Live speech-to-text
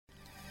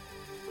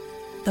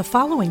The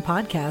following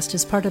podcast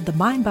is part of the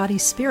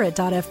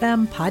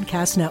MindBodySpirit.fm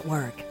podcast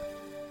network.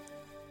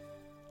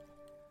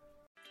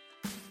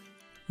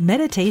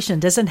 Meditation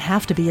doesn't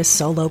have to be a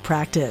solo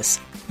practice.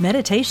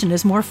 Meditation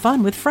is more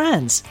fun with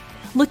friends.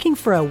 Looking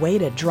for a way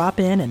to drop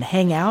in and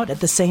hang out at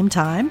the same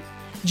time?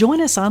 Join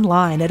us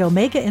online at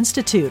Omega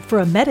Institute for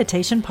a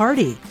meditation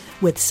party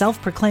with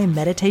self-proclaimed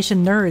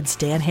meditation nerds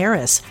Dan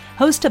Harris,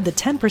 host of the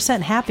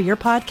 10% Happier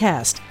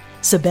podcast,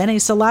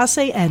 Sebene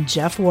Selassie, and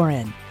Jeff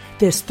Warren.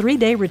 This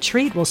 3-day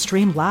retreat will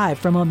stream live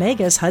from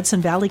Omega's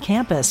Hudson Valley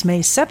campus May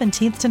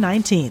 17th to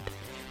 19th.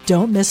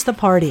 Don't miss the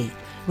party.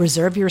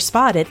 Reserve your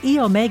spot at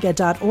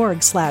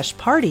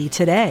eomega.org/party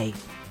today.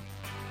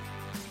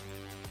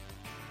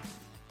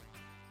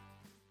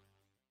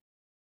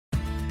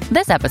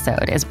 This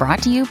episode is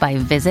brought to you by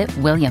Visit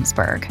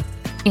Williamsburg.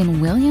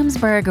 In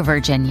Williamsburg,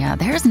 Virginia,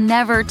 there's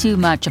never too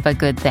much of a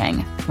good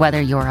thing.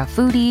 Whether you're a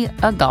foodie,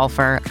 a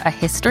golfer, a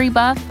history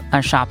buff, a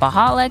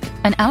shopaholic,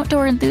 an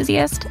outdoor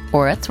enthusiast,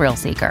 or a thrill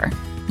seeker,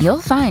 you'll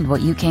find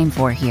what you came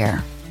for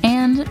here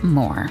and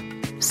more.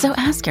 So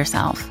ask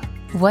yourself,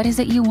 what is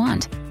it you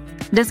want?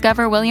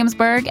 Discover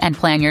Williamsburg and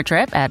plan your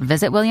trip at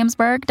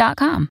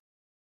visitwilliamsburg.com.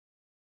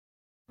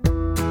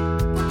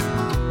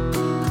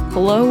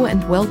 Hello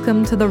and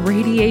welcome to the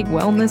Radiate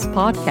Wellness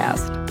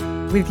Podcast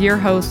with your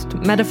host,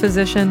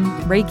 metaphysician,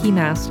 Reiki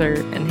master,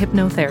 and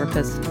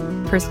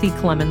hypnotherapist, Christy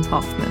Clemens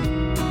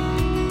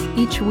Hoffman.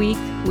 Each week,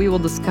 we will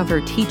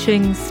discover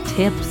teachings,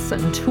 tips,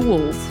 and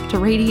tools to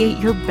radiate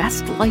your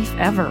best life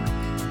ever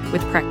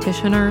with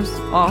practitioners,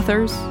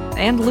 authors,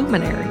 and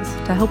luminaries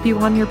to help you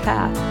on your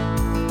path.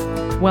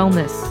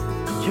 Wellness,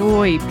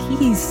 joy,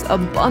 peace,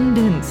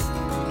 abundance.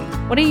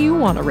 What do you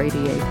want to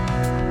radiate?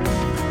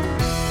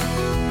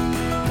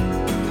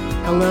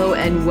 Hello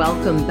and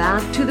welcome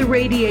back to the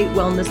Radiate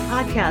Wellness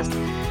Podcast,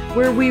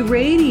 where we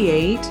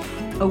radiate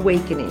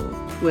awakening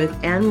with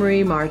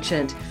Anne-Marie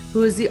Marchant,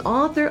 who is the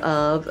author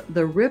of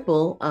The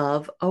Ripple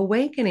of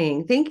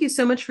Awakening. Thank you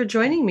so much for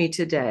joining me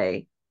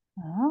today.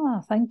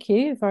 Thank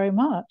you very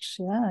much.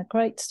 Yeah,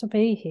 great to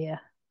be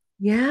here.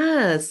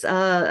 Yes,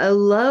 I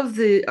love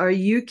our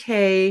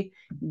UK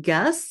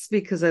guests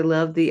because I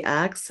love the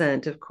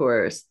accent, of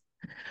course.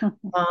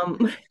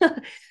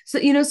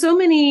 So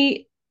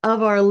many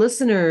of our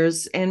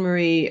listeners,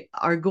 Anne-Marie,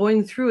 are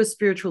going through a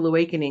spiritual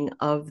awakening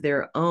of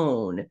their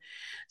own.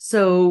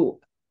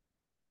 So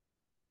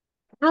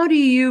how do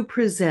you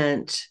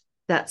present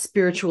that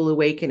spiritual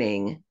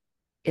awakening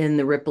in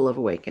The Ripple of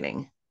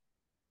Awakening?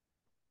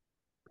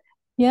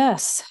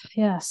 Yes.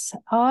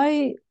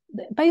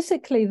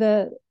 Basically,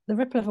 the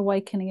Ripple of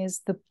Awakening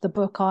is the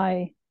book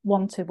I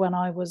wanted when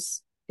I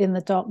was in the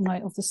dark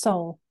night of the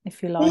soul,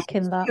 if you like.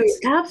 In that,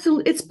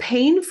 absolutely, it's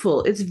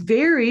painful. It's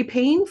very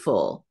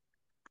painful.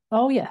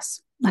 Oh,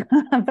 yes.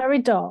 Very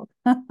dark.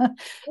 Yeah.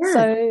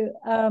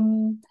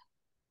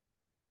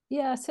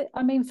 So,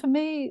 for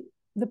me,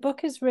 the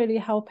book is really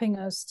helping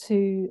us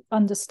to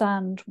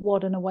understand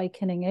what an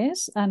awakening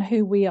is and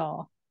who we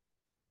are.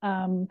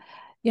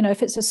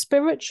 If it's a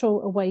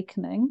spiritual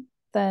awakening,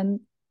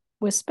 then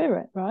we're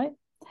spirit, right?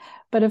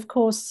 But of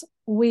course,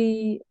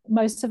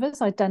 most of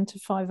us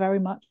identify very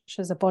much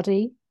as a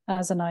body,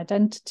 as an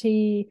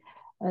identity,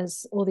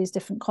 as all these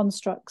different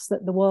constructs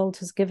that the world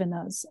has given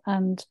us.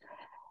 And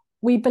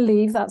we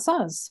believe that's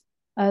us,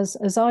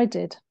 as I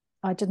did.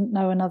 I didn't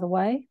know another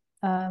way.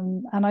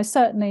 And I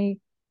certainly,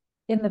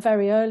 in the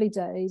very early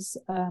days,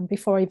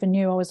 before I even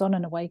knew I was on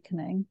an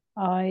awakening,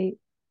 I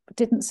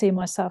didn't see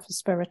myself as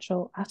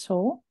spiritual at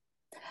all.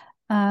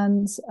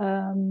 And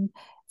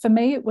for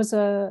me, it was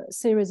a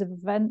series of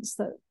events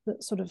that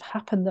sort of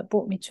happened that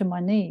brought me to my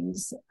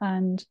knees.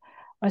 And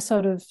I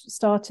sort of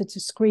started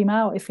to scream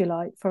out, if you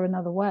like, for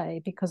another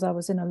way, because I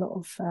was in a lot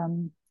of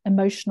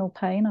emotional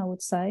pain, I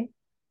would say,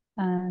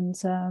 and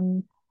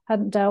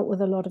hadn't dealt with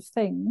a lot of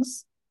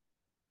things.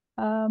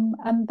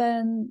 And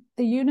then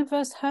the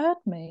universe heard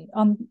me,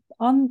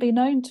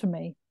 unbeknown to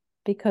me,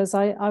 because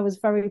I was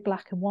very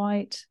black and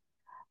white.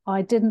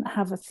 I didn't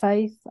have a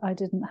faith. I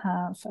didn't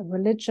have a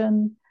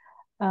religion.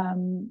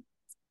 And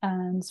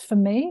for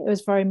me, it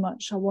was very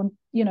much, I want,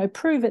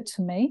 prove it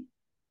to me,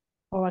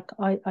 or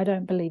I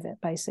don't believe it,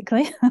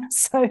 basically.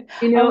 So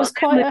I was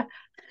quite...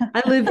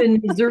 I live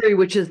in Missouri,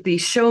 which is the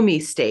show me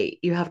state.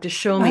 You have to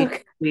show me to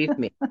believe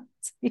me.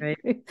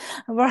 Right?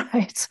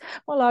 Right.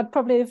 Well, I'd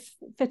probably have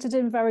fitted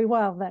in very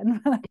well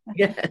then.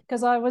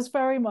 Because I was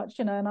very much,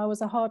 and I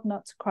was a hard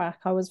nut to crack.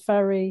 I was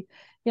very,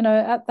 in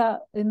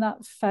that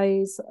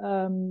phase,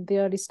 the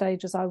early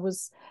stages, I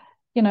was,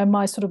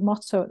 my sort of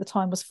motto at the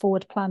time was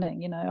forward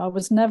planning. I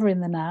was never in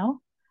the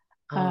now.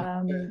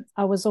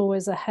 I was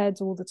always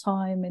ahead all the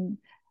time, and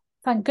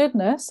thank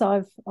goodness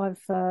I've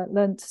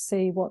learned to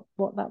see what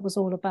that was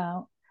all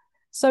about.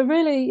 So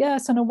really,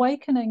 yes, an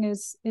awakening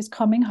is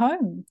coming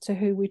home to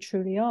who we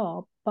truly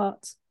are,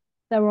 but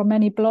there are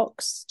many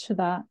blocks to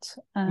that.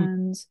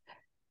 And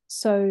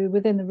so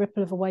within the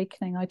Ripple of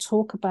Awakening, I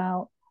talk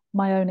about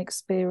my own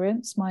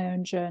experience, my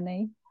own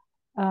journey,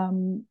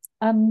 and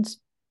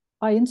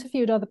I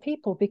interviewed other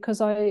people because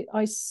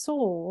I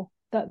saw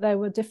that there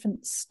were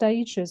different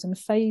stages and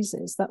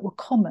phases that were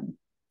common,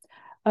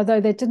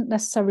 although they didn't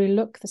necessarily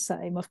look the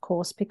same, of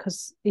course,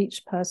 because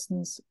each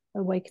person's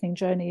awakening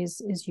journey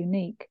is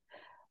unique.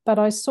 But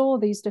I saw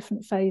these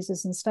different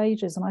phases and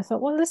stages, and I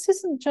thought, well, this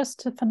isn't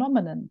just a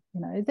phenomenon,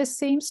 this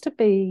seems to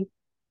be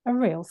a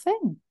real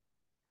thing.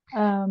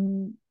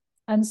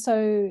 And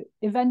so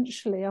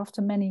eventually,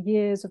 after many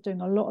years of doing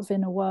a lot of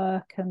inner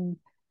work and,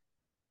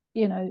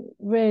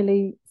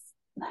 really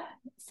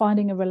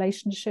finding a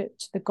relationship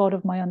to the God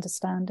of my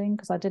understanding,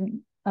 because I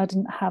didn't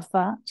have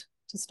that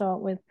to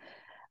start with,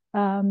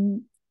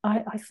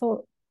 I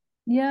thought,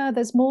 yeah,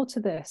 there's more to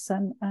this.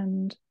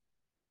 And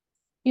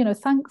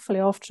thankfully,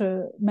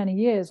 after many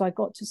years, I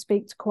got to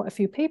speak to quite a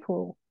few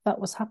people that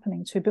was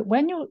happening to. But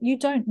when you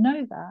don't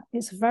know that,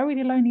 it's a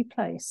very lonely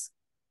place.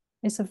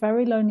 It's a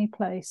very lonely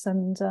place.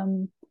 And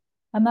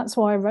that's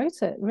why I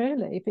wrote it,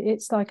 really.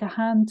 It's like a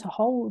hand to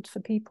hold for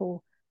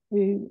people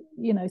who,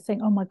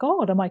 think, oh my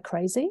God, am I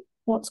crazy?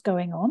 What's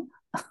going on?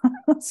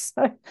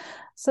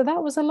 So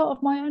that was a lot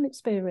of my own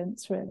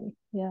experience, really.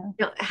 Yeah.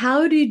 Now,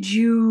 how did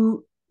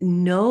you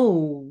know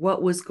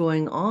what was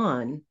going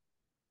on?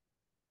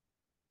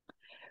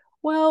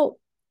 Well,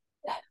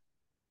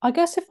 I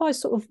guess if I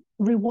sort of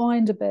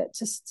rewind a bit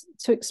just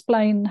to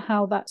explain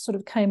how that sort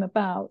of came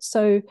about.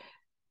 So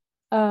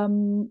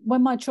when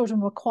my children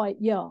were quite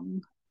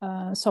young,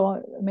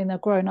 they're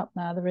grown up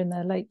now, they're in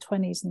their late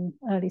 20s and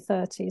early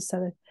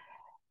 30s.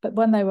 But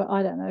when they were,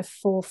 I don't know,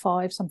 4,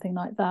 5, something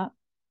like that,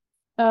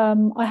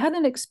 I had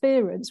an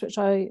experience, which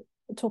I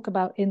talk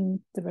about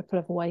in The Ripple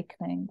of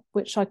Awakening,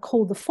 which I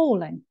call the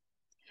falling.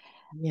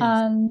 Yes.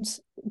 And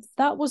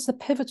that was the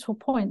pivotal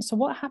point. So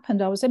what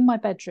happened, I was in my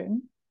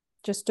bedroom,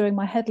 just doing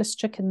my headless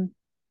chicken,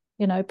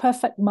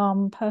 perfect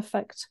mum,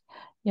 perfect,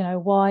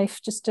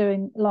 wife, just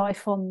doing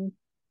life on,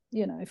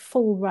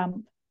 full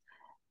ramp.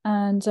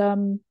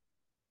 And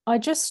I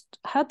just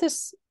had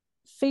this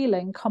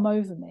feeling come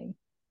over me.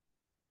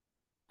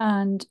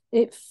 And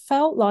it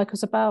felt like I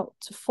was about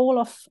to fall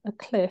off a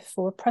cliff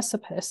or a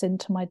precipice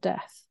into my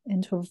death,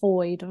 into a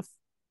void of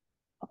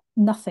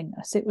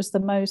nothingness. It was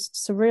the most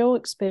surreal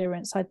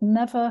experience. I'd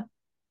never,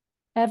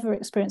 ever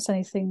experienced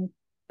anything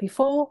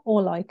before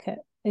or like it.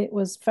 It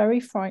was very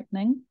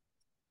frightening.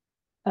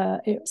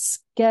 It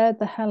scared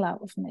the hell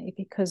out of me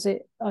because as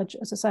I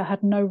say, I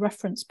had no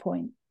reference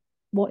point.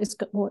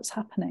 What's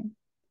happening?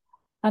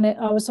 And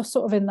I was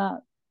sort of in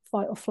that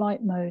fight or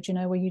flight mode,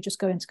 where you just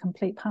go into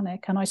complete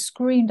panic. And I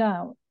screamed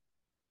out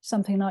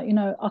something like,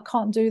 I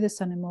can't do this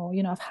anymore.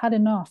 I've had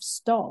enough.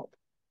 Stop.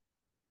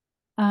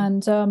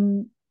 And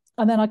then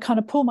I kind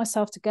of pulled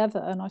myself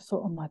together and I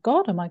thought, oh my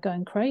God, am I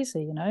going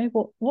crazy?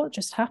 What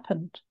just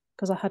happened?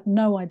 Because I had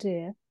no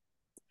idea.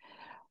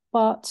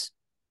 But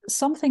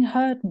something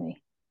heard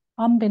me,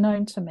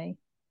 unbeknown to me,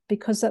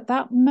 because at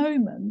that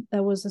moment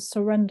there was a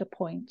surrender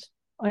point.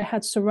 I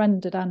had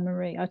surrendered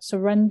Anne-Marie. I'd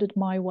surrendered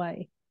my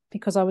way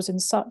because I was in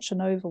such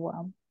an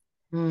overwhelm.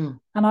 And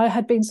I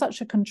had been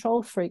such a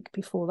control freak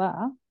before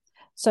that.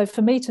 So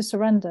for me to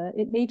surrender,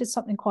 it needed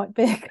something quite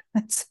big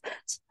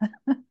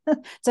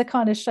to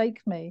kind of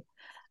shake me.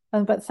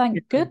 But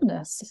thank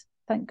goodness.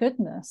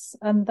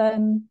 And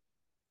then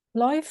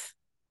life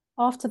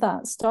after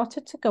that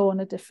started to go on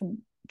a different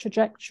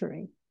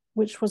trajectory,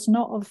 which was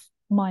not of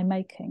my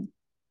making.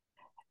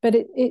 But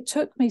it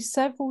took me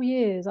several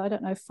years, I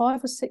don't know,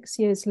 5 or 6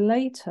 years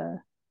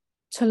later,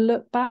 to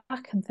look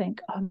back and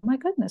think, oh my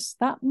goodness,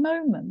 that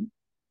moment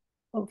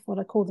of what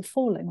I call the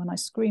falling, when I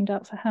screamed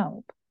out for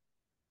help,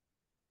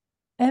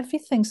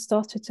 everything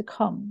started to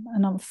come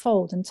and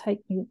unfold and take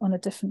me on a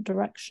different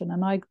direction.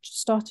 And I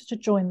started to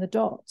join the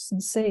dots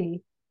and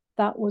see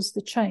that was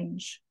the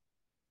change.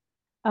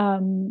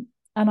 And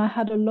I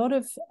had a lot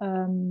of,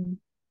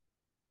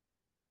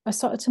 I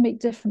started to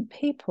meet different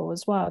people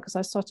as well, because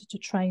I started to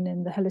train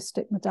in the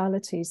holistic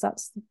modalities.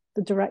 That's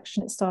the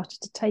direction it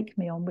started to take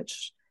me on,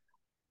 which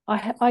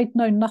I'd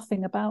known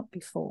nothing about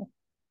before.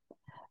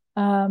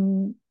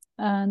 And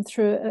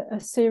through a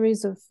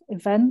series of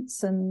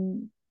events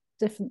and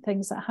different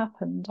things that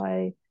happened,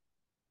 I,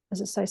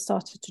 as I say,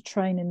 started to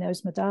train in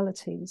those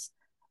modalities.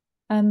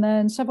 And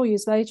then several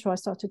years later, I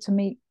started to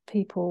meet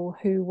people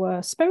who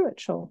were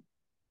spiritual.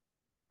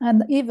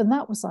 And even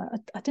that was like,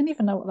 I didn't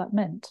even know what that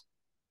meant.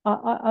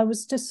 I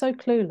was just so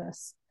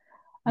clueless.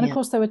 And of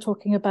course, they were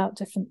talking about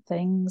different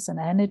things and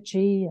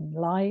energy and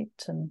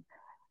light and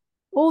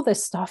all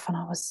this stuff. And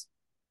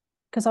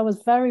because I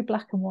was very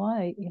black and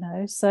white,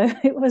 so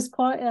it was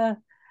quite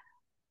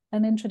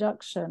an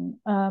introduction.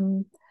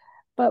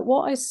 But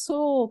what I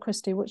saw,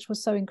 Christy, which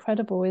was so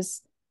incredible,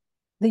 is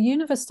the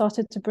universe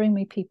started to bring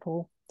me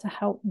people to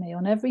help me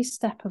on every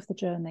step of the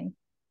journey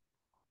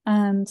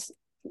and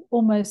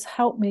almost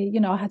help me.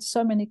 I had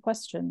so many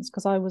questions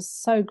because I was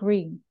so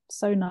green,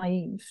 so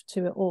naive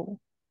to it all.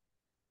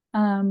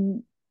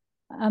 And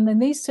then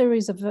these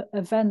series of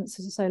events,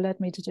 as I say, led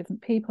me to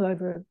different people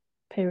over a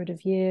period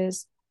of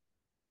years.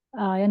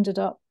 I ended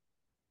up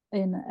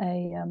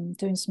in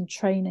doing some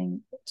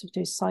training to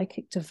do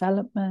psychic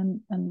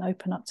development and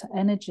open up to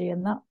energy,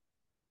 and that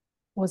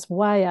was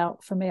way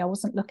out for me. I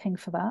wasn't looking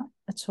for that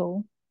at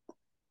all.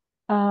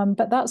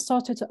 But that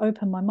started to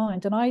open my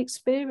mind, and I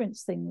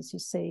experienced things, you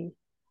see.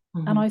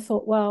 Mm-hmm. And I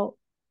thought, well,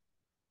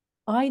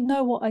 I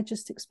know what I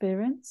just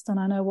experienced, and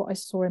I know what I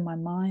saw in my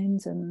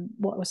mind and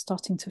what I was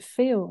starting to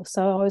feel.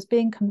 So I was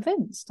being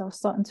convinced. I was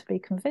starting to be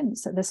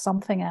convinced that there's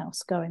something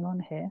else going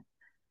on here.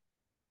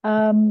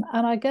 And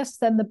I guess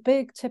then the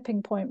big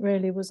tipping point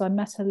really was I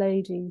met a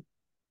lady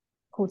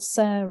called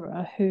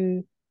Sarah,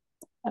 who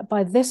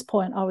by this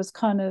point I was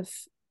kind of,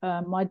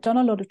 I'd done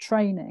a lot of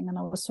training and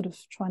I was sort of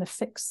trying to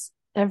fix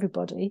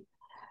everybody,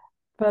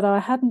 but I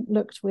hadn't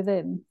looked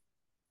within.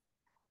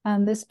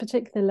 And this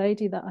particular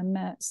lady that I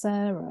met,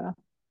 Sarah,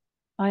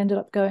 I ended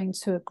up going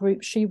to a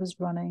group she was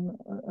running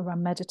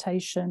around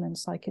meditation and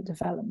psychic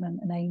development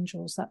and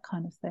angels, that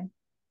kind of thing.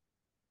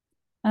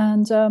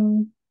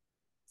 And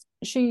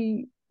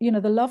she, you know,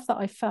 the love that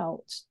I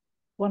felt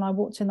when I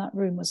walked in that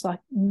room was like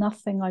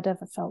nothing I'd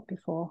ever felt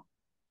before.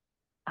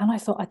 And I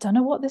thought, I don't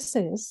know what this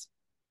is,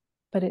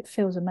 but it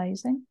feels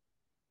amazing.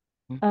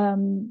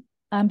 Mm-hmm.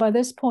 And by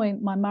this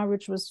point, my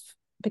marriage was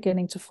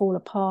beginning to fall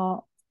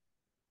apart.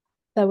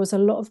 There was a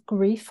lot of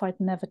grief I'd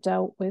never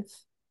dealt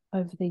with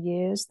over the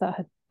years that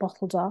had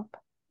bottled up.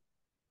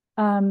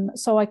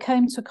 So I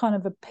came to kind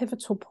of a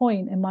pivotal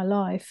point in my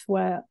life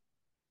where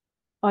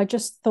I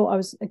just thought I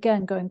was,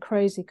 again, going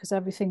crazy because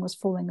everything was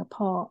falling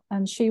apart.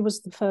 And she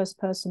was the first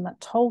person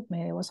that told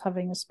me I was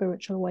having a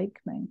spiritual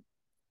awakening.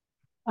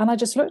 And I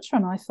just looked at her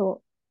and I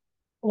thought,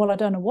 well, I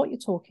don't know what you're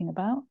talking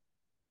about.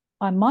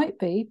 I might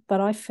be, but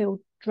I feel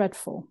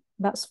dreadful.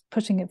 That's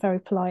putting it very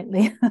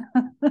politely.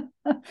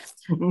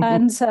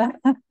 And she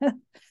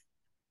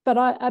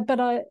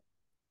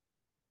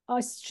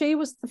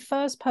was the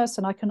first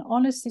person I can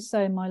honestly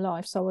say in my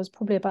life, so I was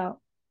probably about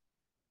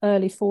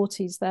early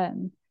 40s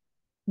then,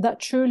 that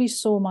truly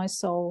saw my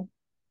soul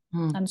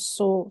and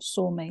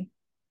saw me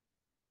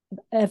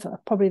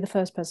ever, probably the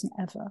first person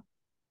ever.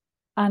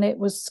 And it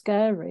was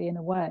scary in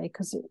a way,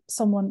 because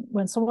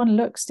when someone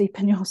looks deep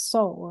in your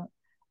soul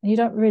and you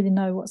don't really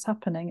know what's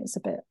happening, it's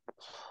a bit,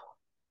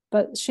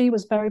 but she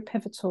was very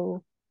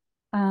pivotal.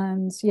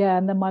 And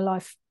then my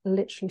life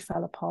literally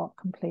fell apart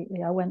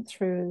completely. I was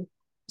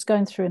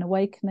going through an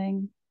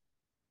awakening,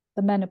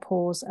 the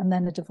menopause, and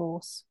then a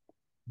divorce.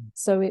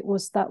 So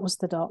that was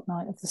the dark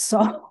night of the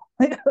soul.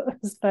 It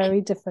was very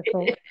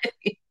difficult.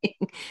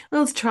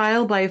 Well, it's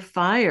trial by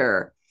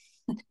fire.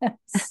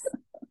 Yes.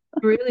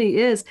 It really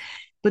is.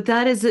 But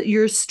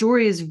your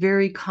story is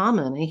very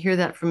common. I hear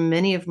that from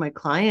many of my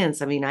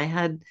clients. I mean, I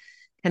had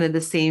kind of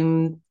the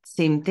same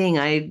thing.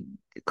 I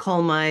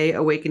call my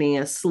awakening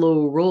a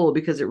slow roll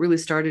because it really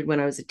started when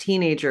I was a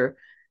teenager,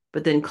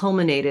 but then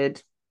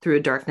culminated through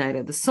a dark night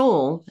of the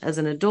soul as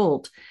an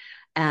adult.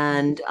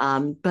 And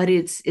but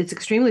it's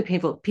extremely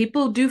painful.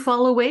 People do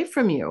fall away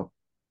from you.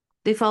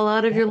 They fall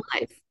out of your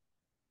life.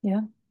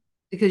 Yeah.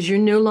 Because you're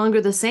no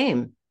longer the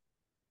same.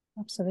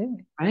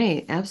 Absolutely.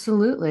 Right.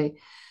 Absolutely.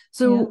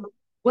 So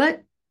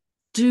what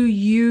do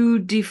you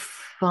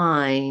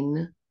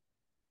define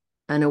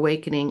an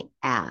awakening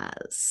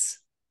as?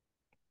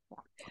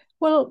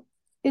 Well,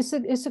 it's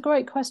a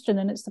great question,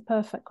 and it's the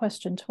perfect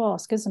question to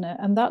ask, isn't it?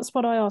 And that's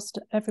what I asked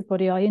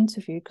everybody I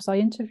interviewed, because I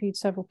interviewed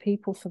several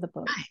people for the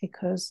book,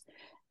 because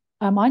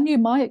I knew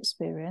my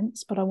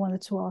experience, but I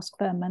wanted to ask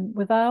them. And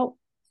without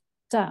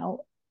doubt,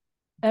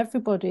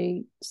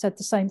 everybody said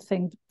the same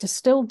thing.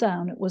 Distilled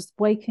down, it was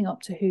waking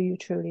up to who you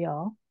truly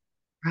are,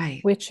 right?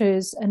 Which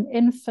is an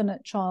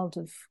infinite child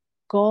of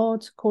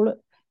God, call it,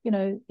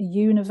 the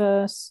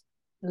universe,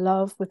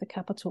 love with a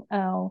capital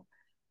L.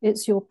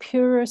 It's your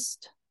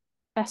purest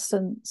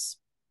essence,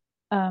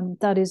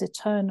 that is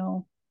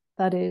eternal,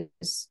 that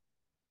is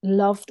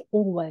loved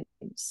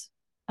always,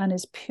 and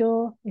is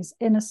pure, is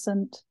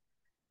innocent,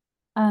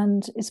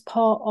 and is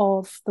part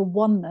of the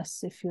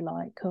oneness, if you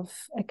like, of,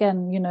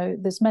 again,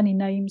 there's many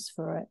names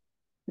for it.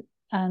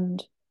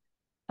 And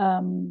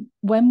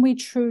when we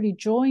truly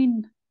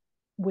join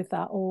with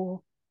that,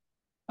 or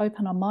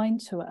open our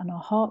mind to it and our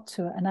heart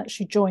to it, and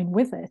actually join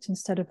with it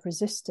instead of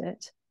resist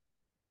it,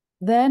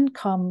 then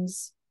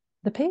comes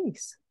the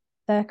peace.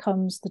 There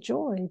comes the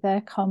joy.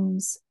 There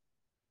comes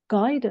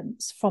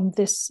guidance from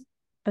this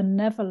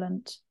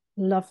benevolent,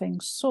 loving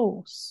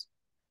source.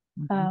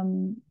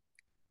 Mm-hmm.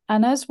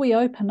 And as we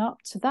open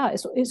up to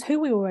that, it's who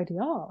we already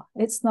are.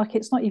 It's like,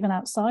 it's not even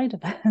outside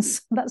of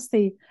us. That's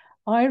the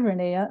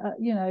irony.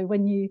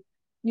 When you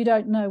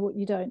don't know what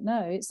you don't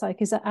know, it's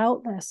like, is it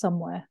out there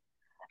somewhere?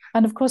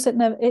 And of course, it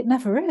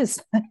never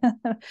is.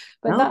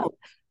 But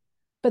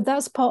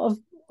that's part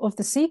of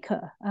the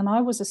seeker. And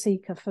I was a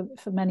seeker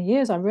for many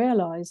years, I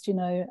realized,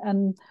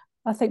 and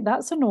I think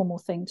that's a normal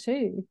thing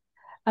too.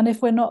 And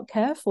if we're not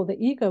careful, the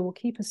ego will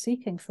keep us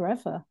seeking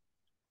forever.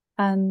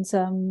 And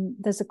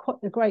there's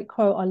a great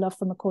quote I love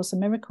from A Course in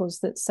Miracles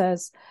that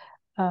says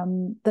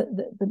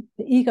that the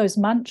ego's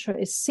mantra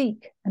is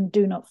seek and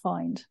do not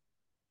find,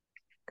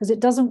 because it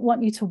doesn't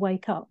want you to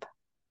wake up.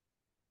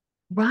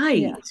 Right.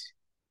 Yeah.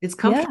 It's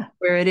comfortable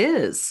where it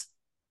is.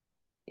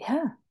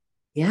 Yeah.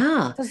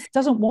 Yeah. It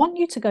doesn't want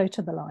you to go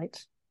to the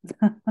light.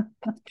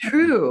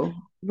 True.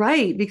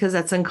 Right. Because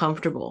that's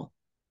uncomfortable.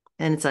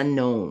 and it's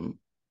unknown.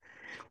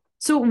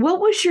 So what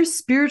was your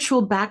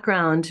spiritual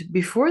background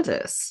before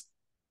this?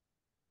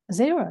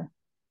 Zero.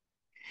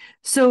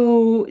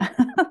 So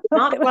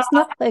not It was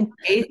nothing.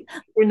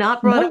 you're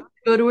not brought up No, to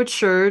go to a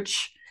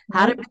church,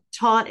 hadn't no. been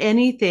taught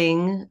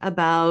anything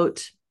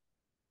about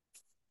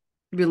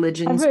I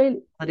religion, really,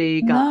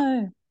 spirituality, God. no.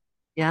 I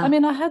Yeah.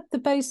 mean, I had the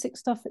basic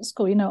stuff at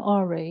school,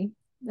 RE.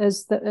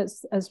 As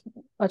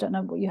I don't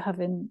know what you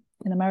have in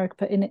America,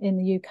 but in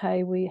the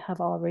UK we have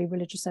RE,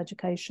 religious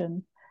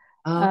education.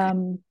 Okay.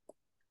 Um,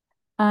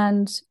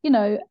 and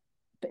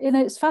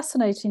it's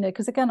fascinating,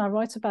 because again, I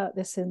write about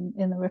this in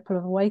the Ripple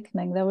of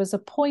Awakening. There was a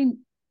point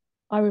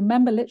I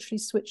remember literally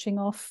switching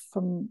off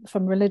from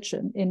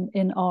religion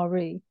in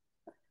RE,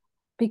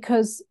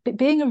 because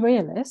being a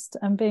realist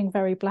and being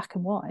very black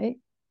and white,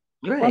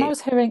 when I Right.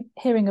 was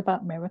hearing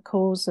about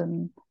miracles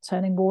and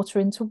turning water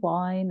into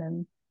wine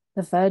and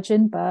the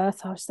virgin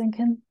birth, I was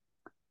thinking,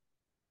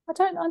 I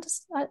don't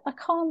understand. I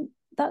can't.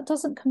 That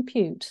doesn't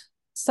compute.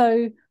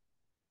 So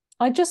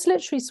I just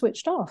literally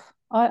switched off.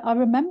 I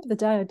remember the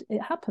day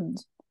it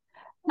happened,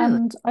 Really?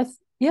 and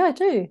yeah, I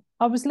do.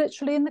 I was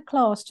literally in the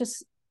class,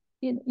 just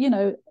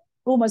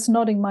almost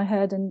nodding my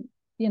head and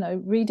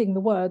reading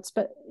the words,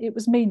 but it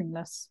was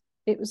meaningless.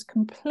 It was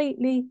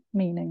completely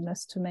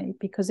meaningless to me,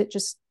 because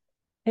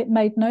it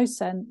made no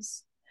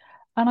sense.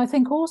 And I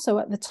think also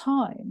at the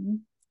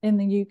time in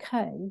the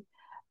UK,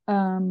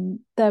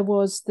 there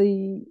was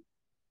in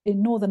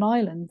Northern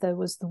Ireland, there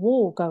was the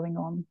war going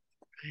on.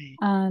 Right.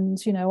 And,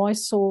 I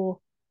saw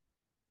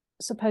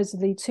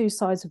supposedly two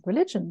sides of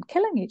religion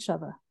killing each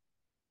other.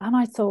 And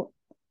I thought,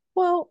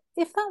 well,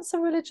 if that's a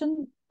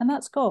religion and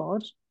that's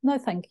God, no,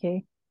 thank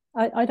you.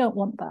 I don't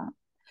want that.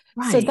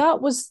 So Right.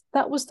 that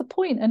was the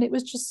point. And it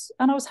was just,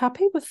 and I was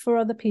happy for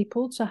other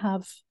people to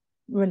have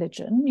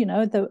religion,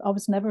 though I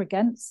was never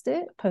against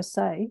it per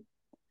se.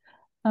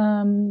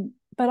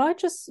 But I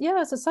just, yeah,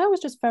 as I say, I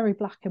was just very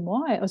black and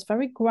white. I was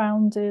very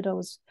grounded. I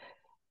was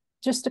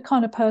just a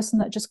kind of person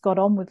that just got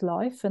on with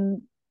life,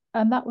 and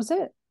that was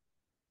it.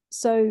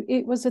 So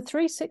it was a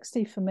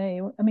 360 for me.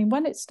 I mean,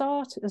 when it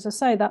started, as I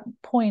say, that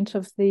point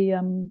of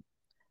the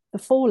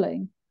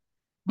falling,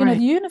 Right.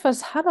 the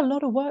universe had a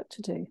lot of work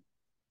to do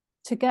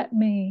to get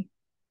me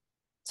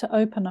to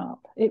open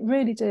up. It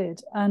really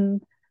did.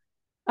 And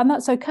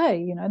that's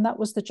okay, and that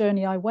was the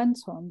journey I went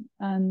on.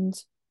 And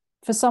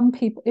for some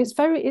people, it's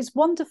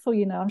wonderful,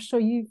 I'm sure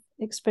you've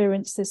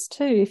experienced this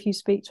too if you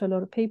speak to a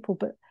lot of people,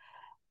 but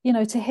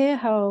to hear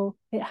how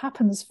it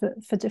happens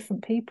for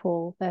different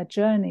people, their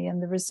journey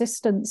and the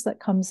resistance that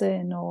comes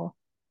in, or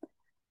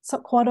so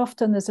quite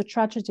often there's a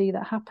tragedy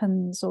that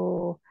happens,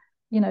 or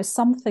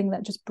something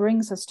that just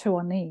brings us to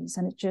our knees,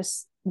 and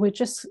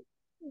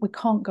we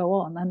can't go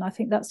on. And I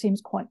think that seems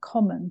quite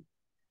common,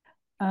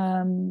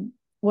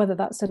 whether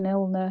that's an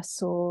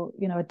illness or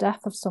a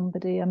death of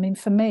somebody. I mean,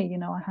 for me,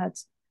 I had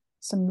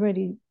some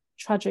really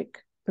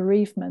tragic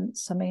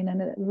bereavements. I mean,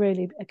 and it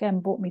really again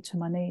brought me to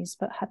my knees,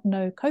 but had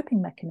no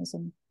coping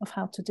mechanism of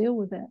how to deal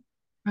with it.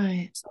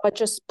 Right. So I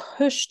just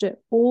pushed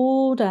it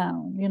all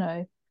down,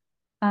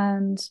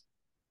 and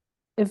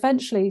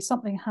eventually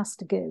something has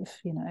to give,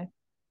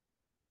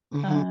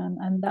 Mm-hmm.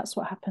 and that's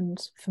what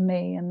happened for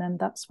me. And then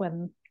that's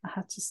when I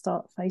had to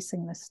start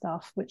facing this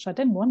stuff, which I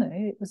didn't want to.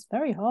 It was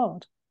very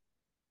hard.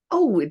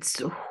 Oh, it's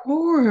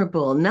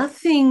horrible.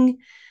 Nothing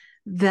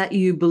that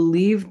you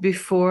believed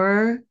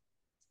before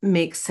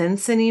makes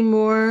sense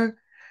anymore.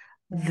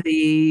 Yeah.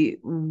 The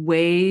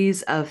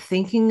ways of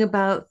thinking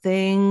about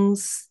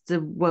things,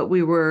 what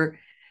we were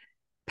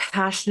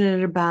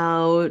passionate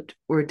about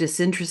or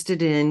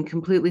disinterested in,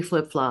 completely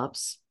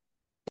flip-flops.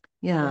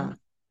 Yeah. Yeah.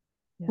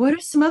 Yeah. What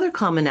are some other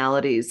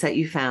commonalities that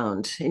you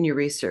found in your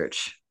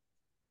research?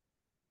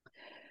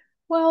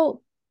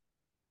 Well,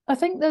 I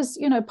think there's,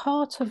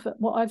 part of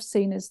what I've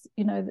seen is,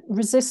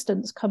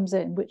 resistance comes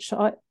in, which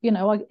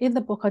in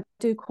the book I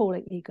do call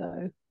it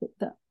ego,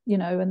 that,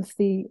 and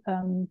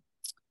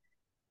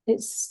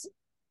it's,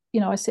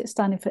 I see it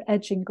standing for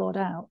edging God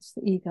out,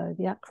 the ego,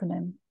 the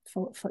acronym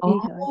for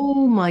ego.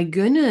 Oh my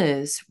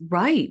goodness.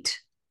 Right.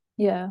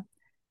 Yeah.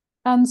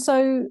 And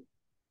so,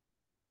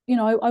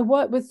 I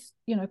work with,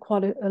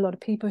 quite a lot of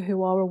people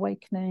who are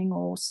awakening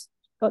or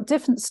got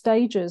different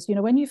stages.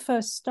 When you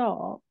first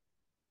start,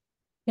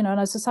 and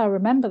as I say, I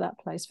remember that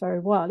place very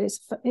well.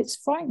 It's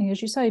frightening,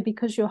 as you say,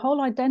 because your whole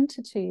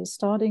identity is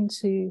starting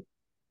to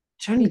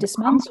Trying be to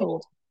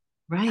dismantled.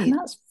 Right. And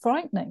that's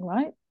frightening,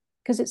 right?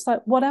 Because it's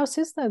like, what else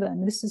is there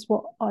then? This is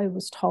what I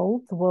was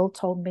told, the world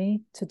told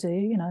me to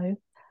do,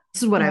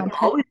 This is what I've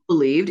always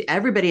believed.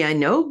 Everybody I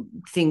know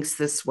thinks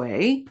this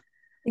way.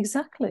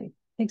 Exactly.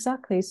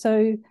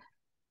 So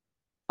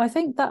I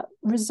think that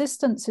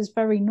resistance is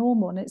very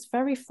normal, and it's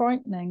very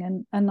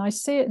frightening. And I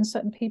see it in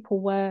certain people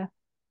where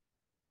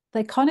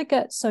they kind of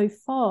get so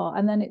far,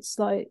 and then it's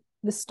like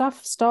the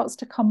stuff starts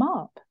to come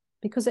up,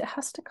 because it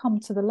has to come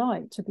to the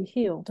light to be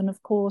healed. And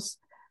of course,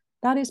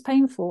 that is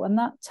painful, and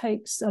that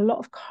takes a lot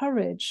of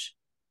courage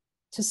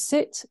to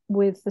sit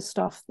with the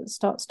stuff that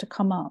starts to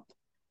come up.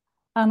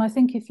 And I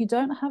think if you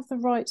don't have the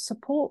right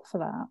support for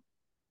that,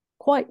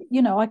 quite,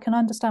 I can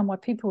understand why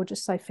people would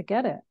just say,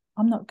 forget it,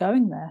 I'm not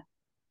going there.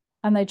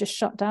 And they just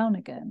shut down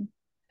again.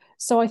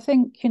 So I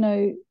think,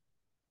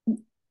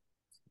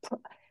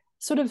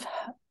 sort of,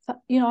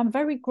 I'm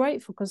very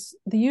grateful because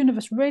the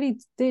universe really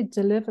did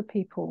deliver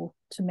people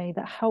to me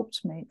that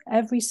helped me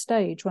every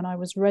stage when I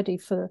was ready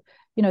for,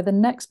 the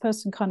next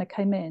person kind of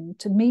came in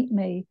to meet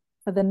me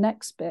for the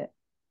next bit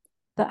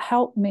that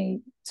helped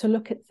me to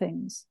look at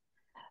things.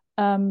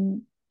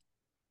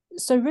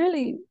 So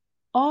really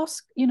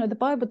ask, the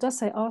Bible does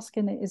say ask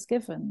and it is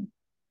given.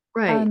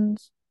 Right. And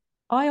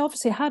I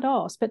obviously had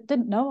asked, but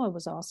didn't know I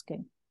was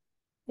asking.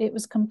 It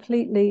was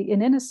completely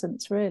in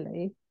innocence,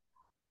 really.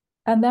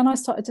 And then I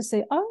started to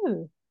say,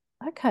 oh,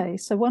 okay.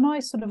 So when I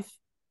sort of,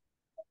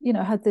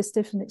 had this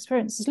different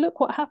experiences, look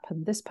what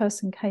happened. This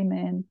person came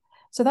in.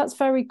 So that's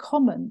very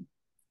common.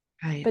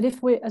 Right. But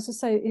if we're, as I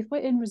say, if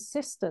we're in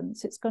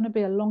resistance, it's going to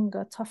be a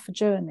longer, tougher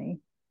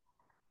journey.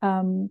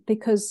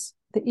 Because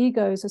the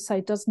ego, as I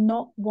say, does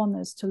not want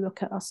us to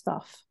look at our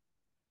stuff.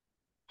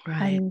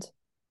 Right. And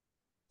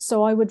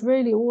so I would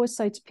really always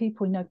say to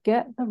people,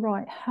 get the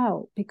right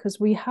help, because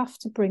we have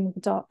to bring the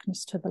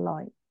darkness to the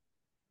light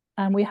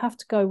and we have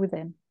to go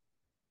within.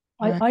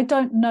 Right. I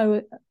don't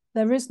know.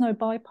 There is no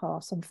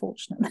bypass,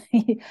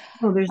 unfortunately.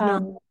 No, there's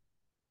not.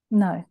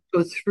 No.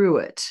 Go through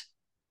it.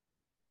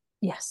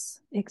 Yes,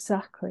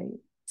 exactly.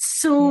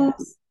 So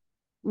yes.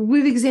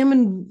 We've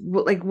examined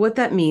what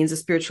that means, a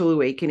spiritual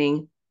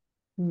awakening.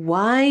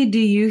 Why do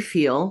you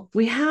feel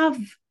we have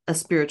a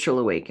spiritual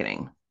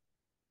awakening?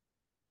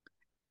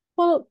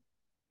 Well,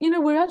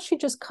 we're actually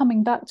just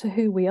coming back to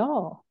who we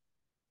are,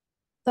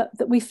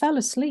 that we fell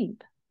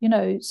asleep,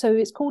 so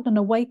it's called an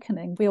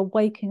awakening. We are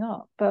waking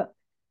up, but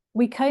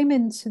we came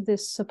into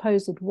this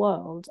supposed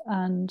world,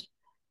 and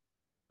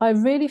I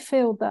really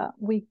feel that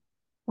we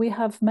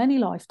have many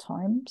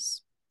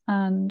lifetimes,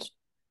 and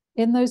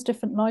in those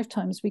different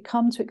lifetimes, we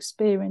come to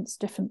experience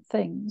different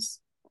things.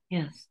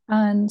 Yes.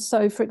 And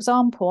so, for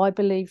example, I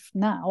believe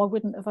now, I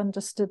wouldn't have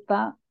understood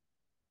that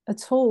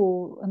at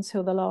all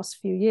until the last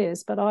few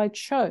years, but I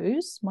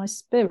chose, my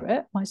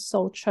spirit, my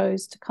soul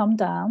chose to come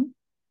down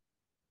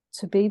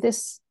to be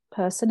this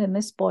person in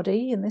this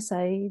body, in this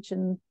age,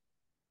 and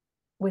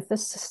with the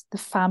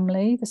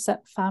family, the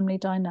set family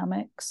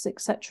dynamics,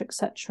 etc.,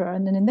 etc.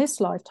 And then in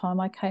this lifetime,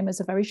 I came as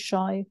a very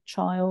shy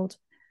child.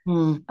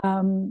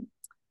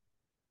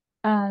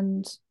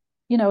 And,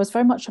 I was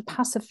very much a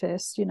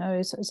pacifist,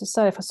 as I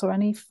say, if I saw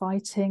any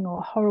fighting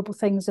or horrible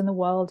things in the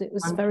world, it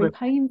was very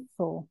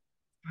painful.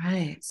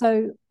 Right.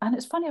 So, and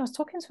it's funny, I was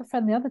talking to a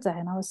friend the other day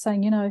and I was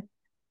saying,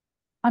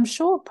 I'm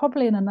sure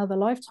probably in another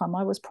lifetime,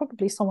 I was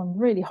probably someone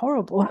really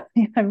horrible,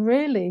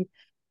 really,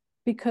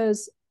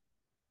 because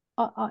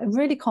I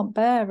really can't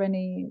bear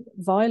any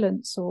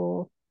violence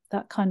or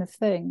that kind of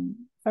thing.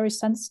 Very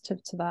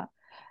sensitive to that.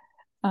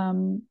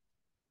 And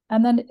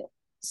then,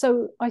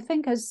 so I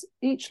think as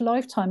each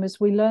lifetime, as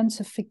we learn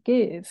to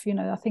forgive,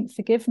 I think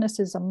forgiveness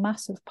is a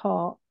massive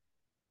part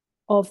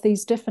of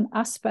these different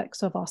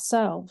aspects of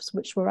ourselves,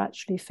 which we're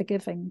actually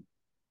forgiving.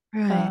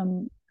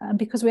 Right. And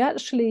because we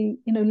actually,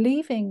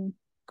 leaving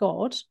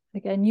God,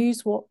 again,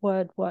 use what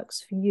word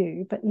works for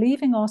you, but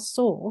leaving our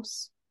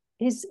source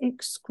is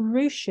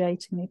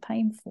excruciatingly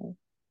painful.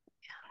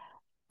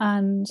 Yeah.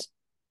 And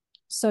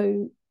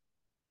so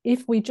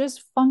if we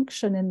just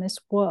function in this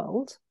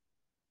world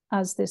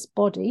as this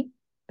body,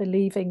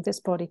 believing this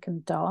body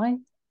can die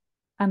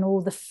and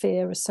all the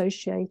fear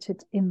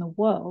associated in the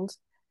world,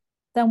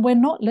 then we're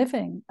not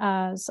living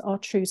as our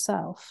true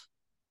self.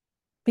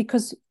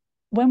 Because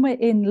when we're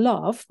in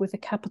love with a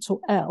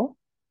capital L,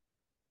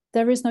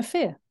 there is no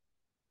fear.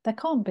 There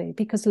can't be,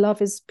 because love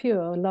is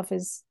pure, love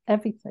is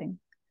everything.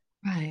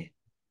 Right.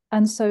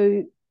 And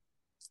so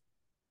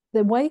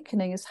the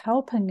awakening is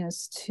helping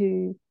us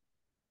to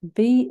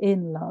be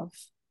in love,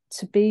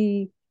 to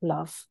be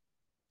love,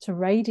 to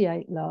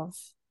radiate love,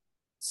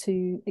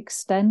 to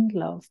extend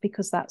love,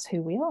 because that's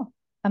who we are.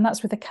 And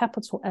that's with a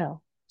capital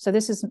L. So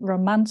this isn't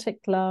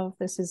romantic love.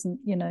 This isn't,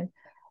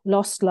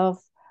 lost love,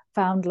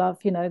 found love,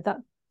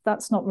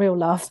 that's not real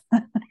love.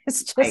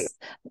 It's just, right.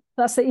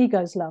 That's the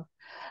ego's love.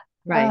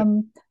 Right.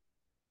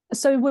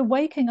 So we're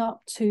waking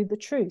up to the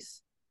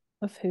truth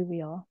of who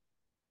we are.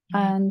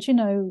 And,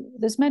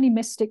 there's many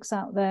mystics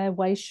out there,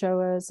 way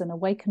showers and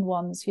awakened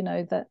ones,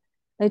 that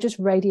they just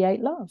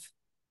radiate love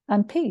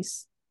and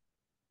peace.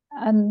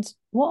 And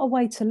what a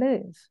way to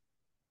live,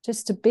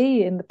 just to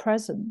be in the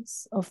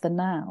presence of the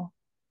now.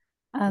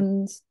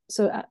 And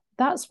so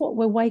that's what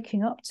we're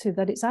waking up to,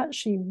 that it's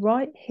actually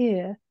right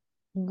here,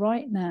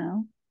 right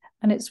now.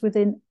 And it's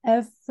within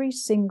every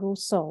single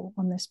soul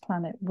on this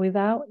planet,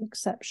 without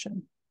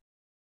exception.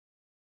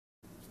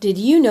 Did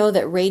you know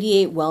that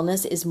Radiate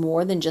Wellness is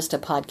more than just a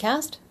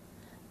podcast?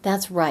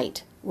 That's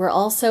right. We're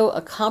also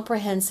a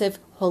comprehensive,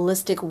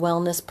 holistic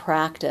wellness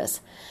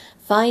practice.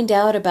 Find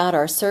out about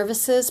our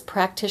services,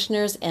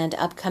 practitioners, and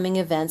upcoming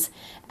events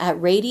at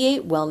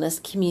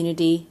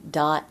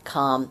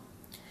radiatewellnesscommunity.com.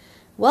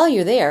 While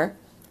you're there,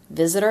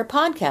 visit our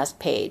podcast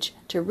page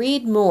to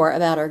read more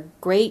about our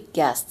great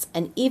guests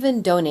and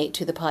even donate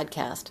to the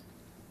podcast.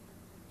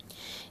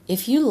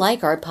 If you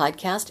like our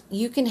podcast,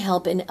 you can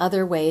help in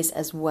other ways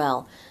as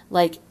well,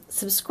 like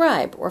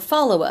subscribe or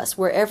follow us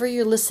wherever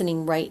you're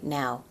listening right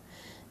now.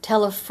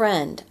 Tell a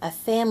friend, a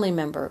family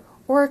member,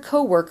 or a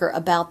coworker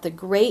about the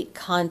great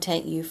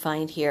content you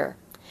find here.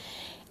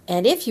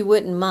 And if you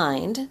wouldn't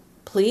mind,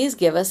 please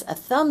give us a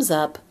thumbs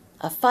up,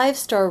 a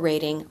 5-star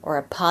rating, or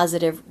a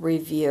positive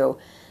review.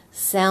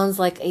 Sounds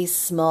like a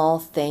small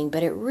thing,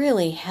 but it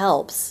really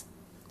helps.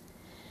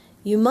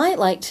 You might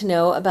like to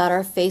know about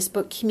our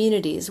Facebook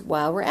communities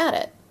while we're at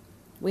it.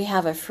 We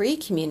have a free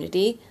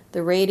community,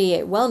 the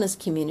Radiate Wellness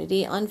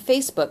Community, on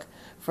Facebook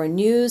for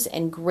news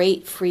and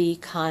great free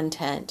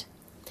content.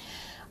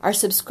 Our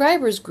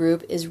subscribers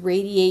group is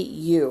Radiate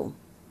You,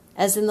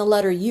 as in the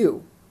letter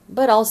U,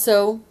 but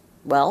also,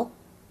 well,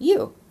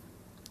 you.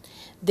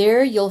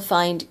 There you'll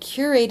find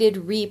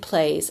curated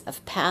replays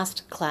of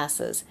past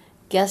classes,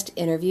 guest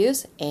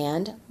interviews,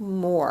 and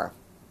more.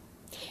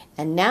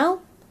 And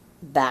now,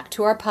 back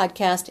to our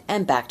podcast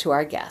and back to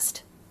our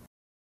guest.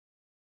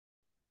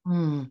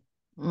 And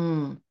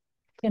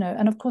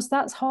of course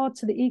that's hard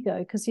to the ego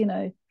because,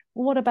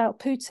 what about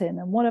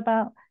Putin and what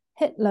about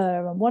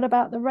Hitler and what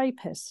about the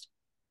rapist?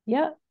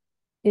 Yeah,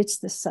 it's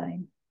the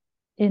same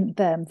in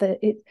them.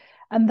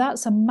 And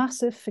that's a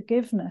massive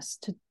forgiveness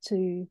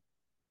to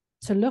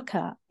look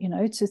at,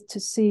 to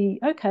see,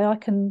 okay, I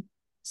can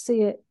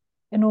see it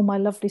in all my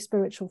lovely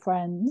spiritual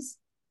friends.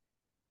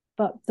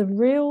 But the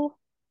real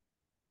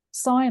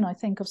sign, I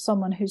think, of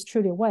someone who's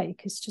truly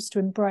awake is just to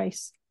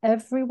embrace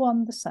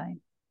everyone the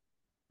same,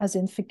 as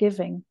in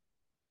forgiving,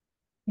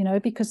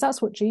 because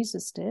that's what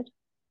Jesus did.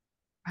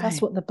 Right.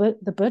 That's what the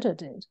Buddha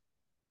did.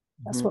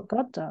 That's what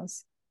God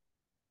does.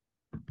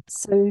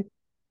 So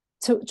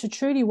to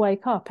truly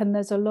wake up, and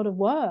there's a lot of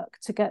work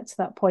to get to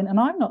that point, and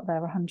I'm not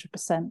there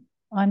 100%.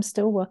 I'm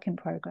still work in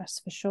progress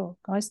for sure.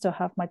 I still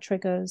have my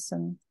triggers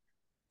and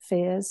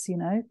fears,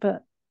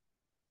 but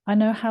I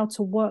know how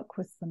to work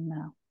with them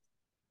now.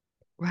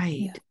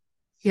 Right.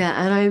 Yeah.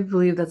 And I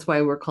believe that's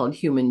why we're called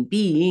human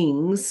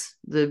beings,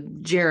 the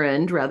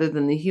gerund rather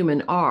than the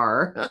human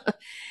are,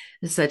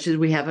 such as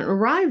we haven't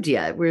arrived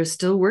yet. We're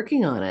still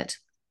working on it.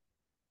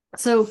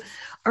 So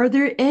are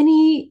there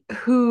any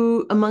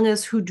among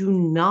us who do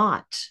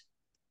not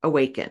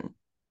awaken,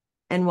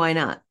 and why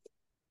not?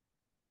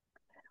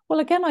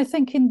 Well, again, I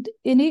think in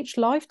each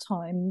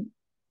lifetime,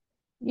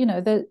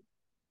 there's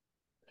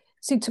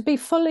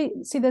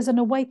an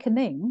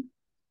awakening,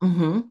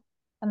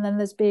 and then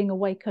there's being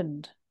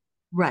awakened.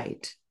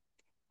 Right.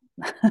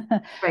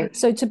 Right.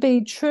 So to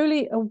be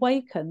truly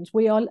awakened,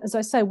 we are, as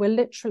I say, we're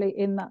literally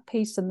in that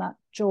peace and that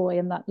joy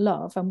and that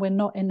love, and we're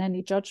not in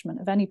any judgment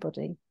of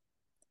anybody.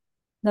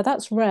 Now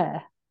that's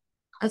rare.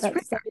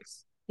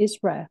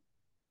 It's rare.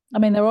 I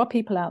mean, there are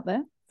people out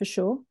there for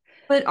sure.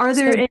 But are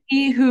there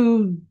any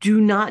who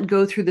do not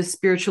go through the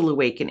spiritual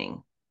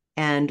awakening,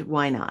 and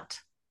why not?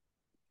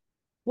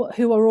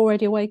 Who are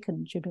already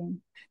awakened, you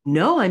mean?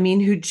 No, I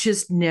mean who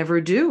just never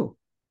do.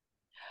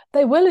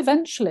 They will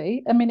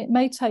eventually. I mean, it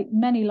may take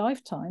many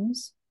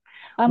lifetimes.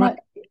 And right.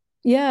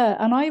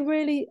 I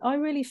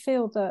really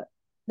feel that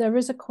there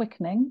is a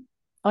quickening.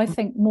 I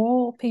think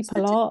more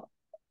people are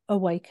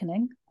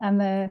awakening and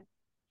they're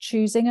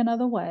choosing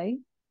another way.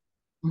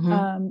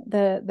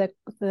 They're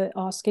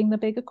asking the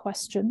bigger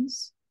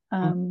questions.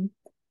 And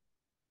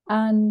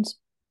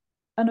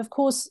of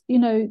course,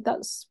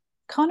 that's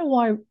kind of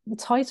why the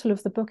title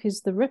of the book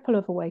is The Ripple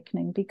of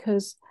Awakening,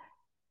 because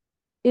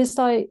it's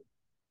like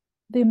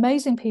the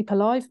amazing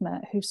people I've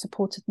met who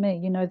supported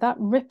me, that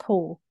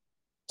ripple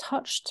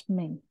touched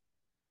me.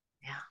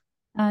 Yeah.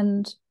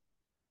 And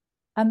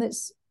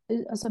it's,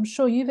 as I'm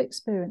sure you've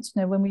experienced,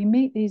 when we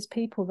meet these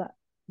people that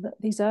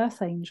these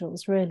earth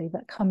angels really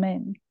that come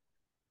in,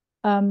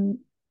 that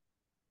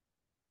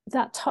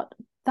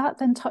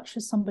then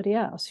touches somebody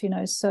else,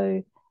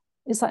 so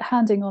it's like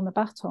handing on the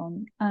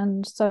baton.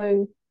 And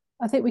so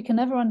I think we can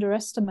never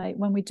underestimate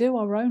when we do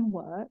our own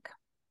work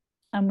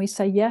and we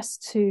say yes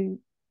to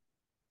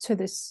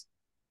this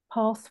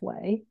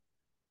pathway,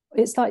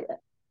 it's like,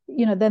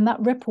 then that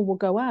ripple will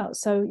go out.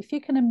 So if you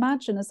can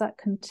imagine as that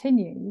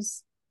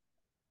continues,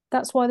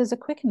 that's why there's a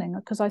quickening,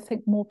 because I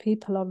think more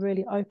people are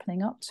really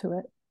opening up to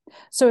it.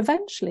 So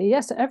eventually,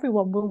 yes,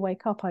 everyone will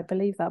wake up. I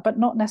believe that, but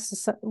not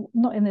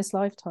in this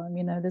lifetime.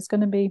 There's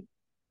going to be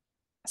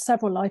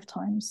several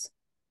lifetimes.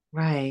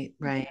 Right.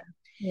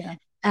 Yeah.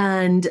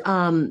 And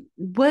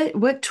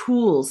what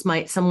tools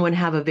might someone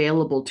have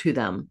available to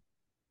them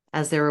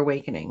as they're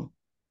awakening?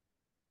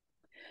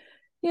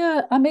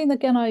 Yeah, I mean,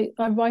 again, I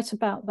write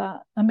about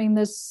that. I mean,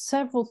 there's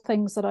several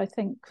things that I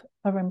think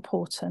are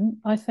important.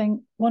 I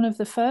think one of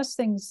the first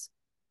things,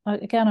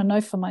 again, I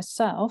know for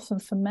myself and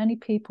for many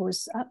people,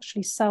 is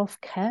actually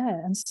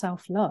self-care and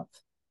self-love.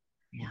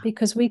 Yeah.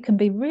 Because we can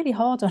be really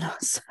hard on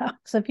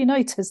ourselves. Have you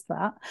noticed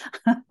that?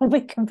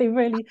 We can be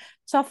really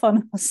tough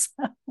on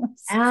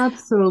ourselves.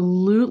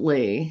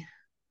 Absolutely.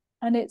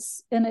 And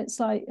it's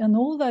like, and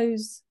all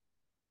those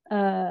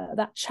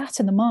that chat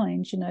in the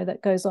mind,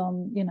 that goes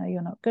on,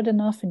 you're not good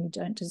enough and you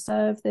don't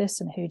deserve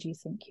this, and who do you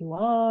think you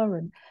are?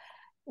 And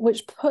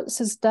which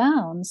puts us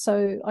down.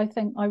 So I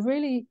think I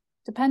really,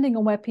 depending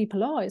on where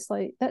people are, it's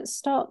like, let's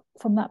start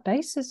from that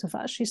basis of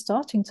actually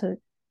starting to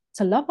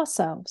love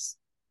ourselves.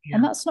 Yeah.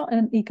 And that's not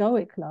an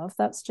egoic love.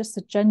 That's just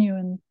a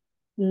genuine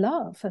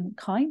love and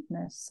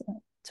kindness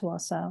to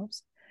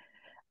ourselves.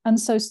 And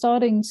so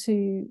starting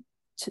to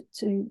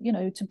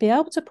be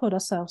able to put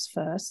ourselves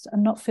first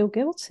and not feel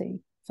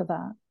guilty for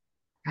that.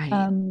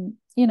 Right.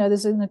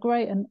 There's a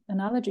great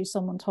analogy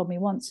someone told me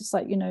once. It's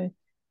like,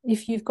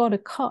 if you've got a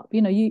cup,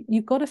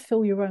 you've got to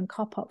fill your own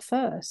cup up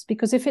first,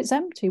 because if it's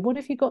empty, what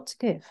have you got to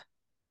give?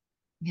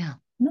 Yeah.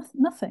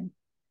 Nothing.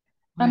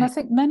 Right. And I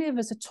think many of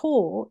us are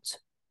taught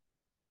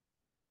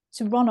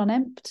to run on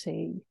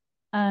empty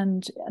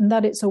and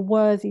that it's a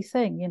worthy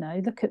thing,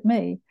 look at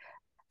me.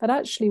 But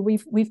actually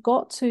we've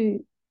got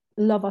to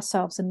love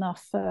ourselves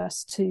enough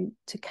first to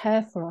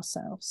care for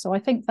ourselves. So I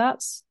think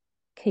that's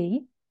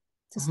key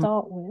to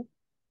start with.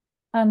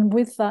 And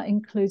with that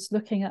includes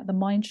looking at the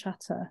mind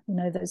chatter,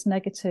 those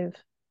negative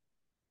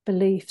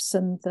beliefs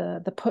and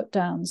the put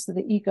downs that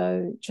the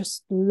ego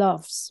just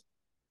loves.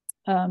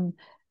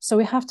 So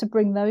we have to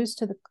bring those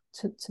to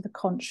the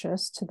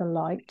conscious, to the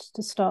light,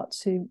 to start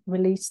to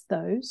release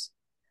those.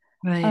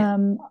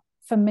 Right.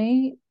 For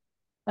me,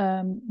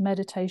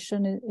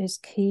 meditation is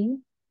key.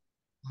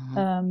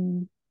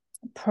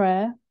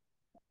 Prayer,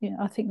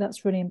 I think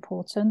that's really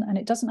important, and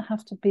it doesn't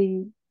have to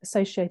be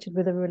associated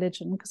with a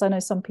religion, because I know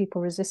some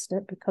people resist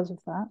it because of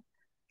that.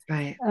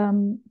 Right.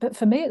 But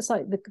for me, it's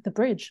like the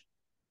bridge.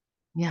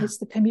 Yeah. It's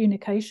the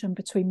communication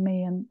between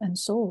me and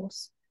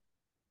source.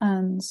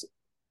 And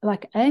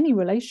like any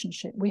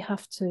relationship, we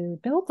have to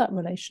build that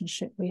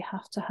relationship. We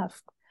have to have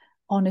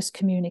honest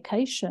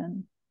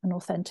communication and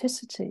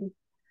authenticity.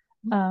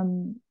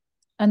 And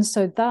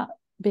so that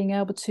being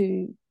able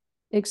to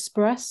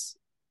express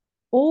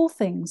all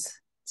things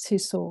to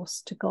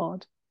source, to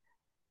God,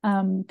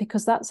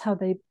 because that's how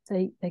they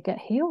get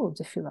healed,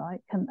 if you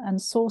like,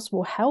 and source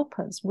will help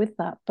us with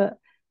that. But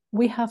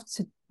we have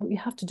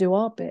to do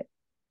our bit,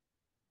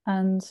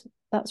 and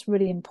that's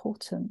really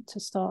important to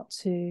start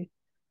to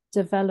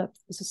develop,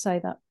 as I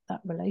say,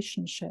 that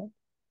relationship.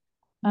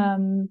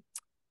 And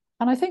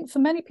I think for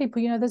many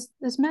people,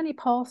 there's many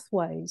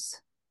pathways,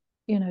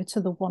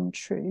 to the one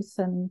truth.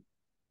 And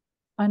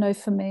I know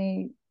for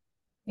me,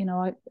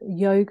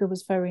 yoga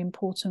was very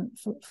important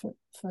for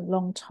a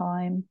long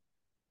time.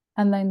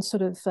 And then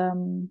sort of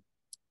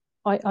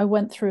I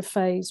went through a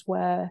phase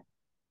where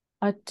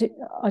I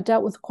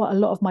dealt with quite a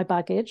lot of my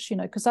baggage,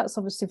 because that's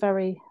obviously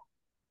very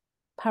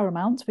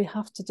paramount. We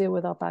have to deal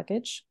with our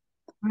baggage.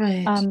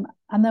 Right.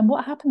 And then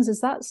what happens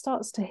is that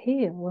starts to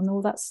heal and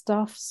all that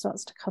stuff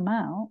starts to come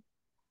out.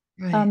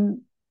 Right.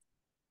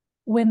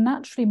 We're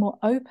naturally more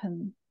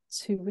open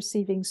to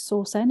receiving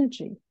source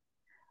energy.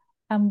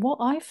 And what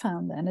I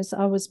found then is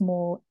I was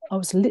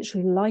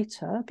literally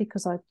lighter,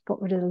 because I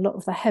got rid of a lot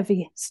of the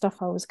heavy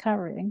stuff I was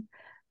carrying.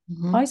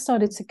 I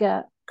started to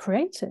get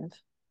creative,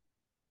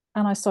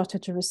 and I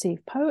started to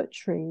receive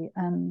poetry.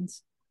 And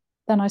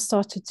then I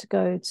started to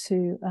go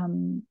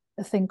to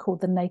a thing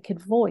called the naked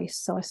voice.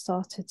 So I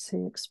started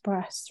to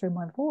express through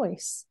my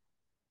voice.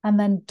 And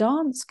then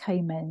dance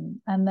came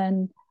in, and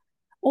then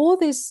all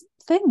these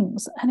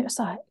things. And it was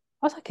like,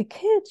 I was like a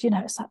kid,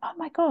 it's like, oh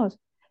my God.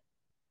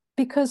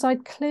 Because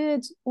I'd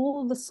cleared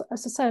all this,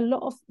 as I say, a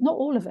lot of, not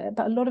all of it,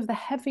 but a lot of the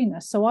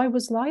heaviness. So I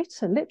was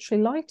lighter,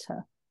 literally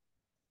lighter.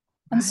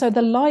 And so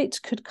the light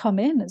could come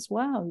in as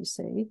well, you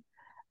see.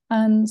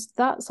 And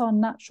that's our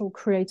natural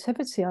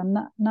creativity, our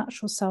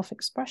natural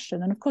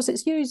self-expression. And of course,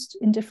 it's used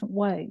in different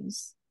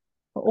ways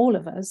for all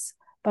of us,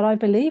 but I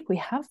believe we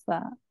have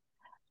that.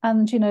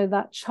 And,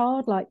 that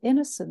childlike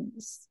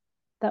innocence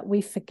that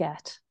we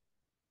forget.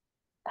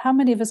 How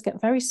many of us get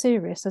very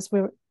serious as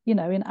we're,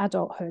 in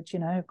adulthood,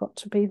 got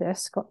to be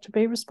this, got to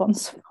be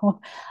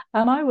responsible.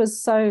 And I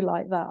was so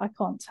like that. I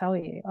can't tell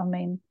you. I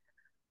mean,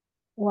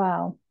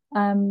 wow.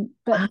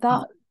 But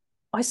that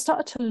I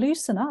started to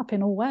loosen up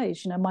in all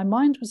ways. My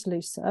mind was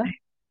looser,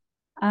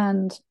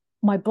 and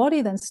my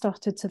body then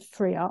started to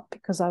free up,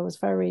 because I was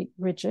very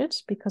rigid,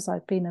 because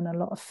I'd been in a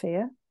lot of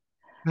fear.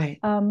 Right.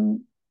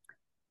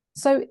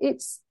 So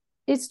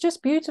it's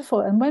just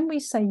beautiful. And when we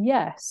say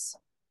yes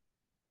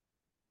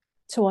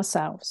to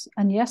ourselves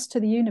and yes to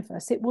the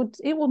universe, it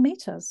will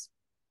meet us.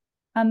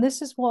 And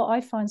this is what I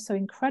find so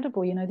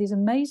incredible. These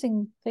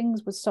amazing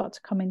things would start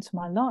to come into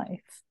my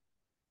life,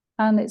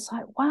 and it's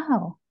like,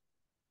 wow.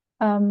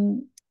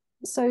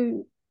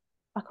 So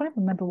I can't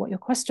even remember what your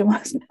question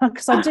was now,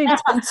 because I do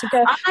tend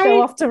to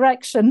go off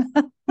direction.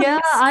 Yeah,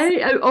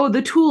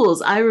 the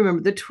tools. I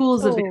remember the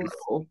tools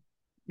available.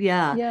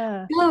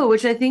 Yeah. Oh,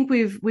 which I think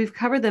we've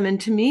covered them. And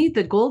to me,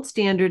 the gold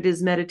standard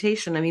is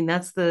meditation. I mean,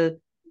 that's the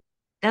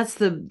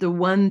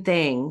one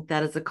thing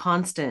that is a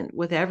constant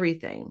with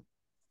everything.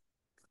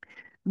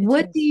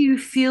 What do you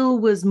feel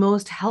was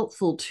most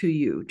helpful to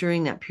you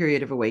during that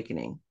period of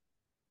awakening?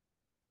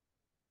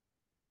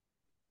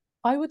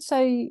 I would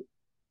say,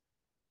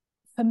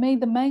 for me,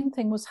 the main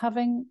thing was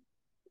having,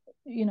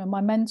 my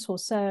mentor,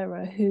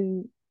 Sarah,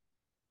 who,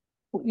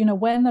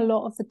 when a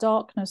lot of the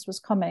darkness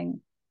was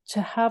coming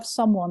to have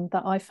someone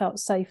that I felt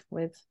safe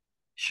with.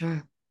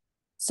 Sure.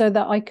 So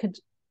that I could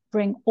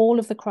bring all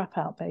of the crap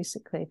out,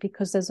 basically,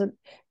 because there's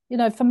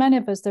for many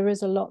of us, there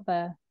is a lot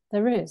there.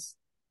 There is.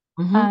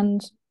 Mm-hmm.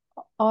 And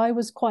I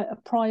was quite a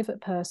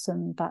private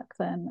person back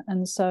then.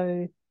 And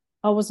so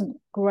I wasn't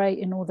great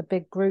in all the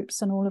big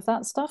groups and all of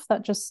that stuff.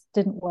 That just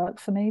didn't work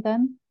for me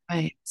then.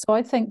 Right. So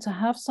I think to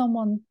have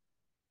someone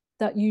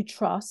that you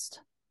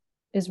trust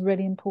is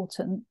really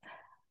important.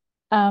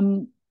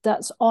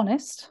 That's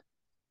honest.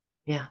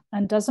 Yeah.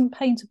 And doesn't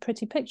paint a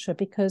pretty picture,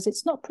 because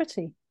it's not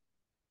pretty,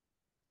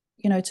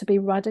 to be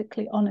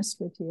radically honest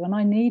with you. And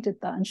I needed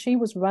that. And she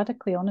was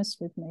radically honest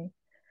with me,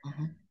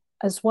 Mm-hmm.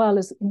 as well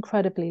as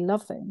incredibly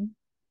loving.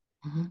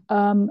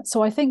 Mm-hmm.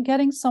 So I think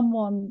getting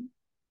someone,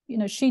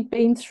 she'd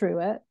been through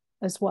it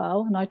as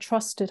well, and I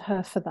trusted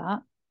her for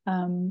that.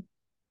 And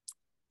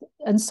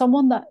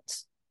someone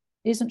that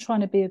isn't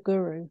trying to be a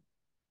guru.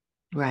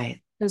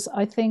 Right. Because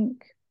I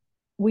think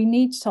we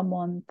need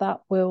someone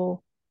that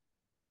will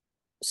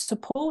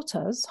support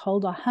us,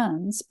 hold our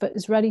hands, but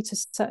is ready to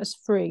set us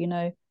free.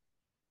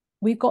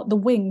 We've got the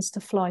wings to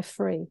fly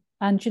free.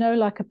 And,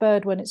 like a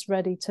bird when it's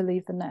ready to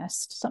leave the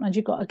nest, sometimes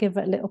you've got to give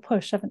it a little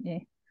push, haven't you?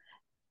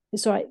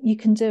 It's all right, you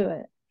can do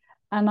it.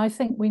 And I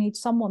think we need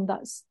someone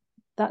that's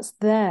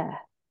there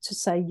to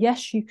say,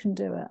 yes, you can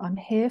do it. I'm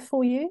here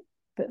for you,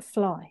 but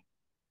fly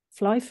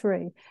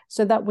free,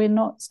 so that we're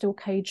not still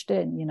caged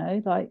in,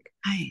 like,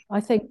 Right. I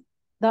think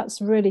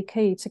that's really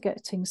key to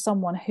getting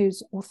someone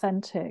who's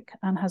authentic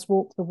and has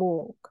walked the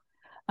walk.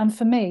 And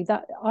for me,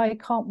 that I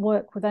can't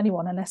work with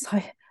anyone unless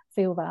I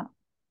feel that.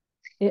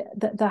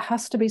 There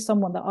has to be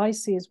someone that I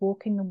see as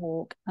walking the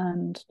walk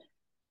and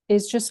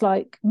is just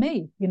like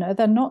me.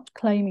 They're not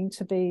claiming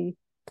to be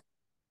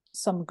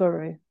some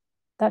guru.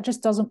 That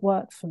just doesn't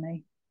work for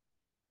me.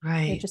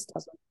 Right. It just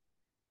doesn't.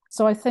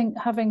 So I think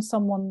having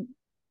someone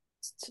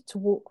to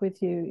walk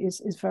with you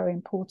is very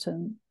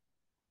important.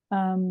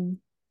 That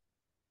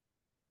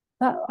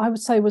I would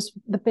say was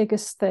the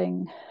biggest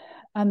thing.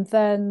 And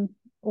then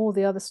all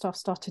the other stuff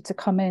started to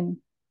come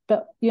in.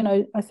 But,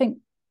 I think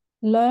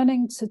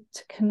learning to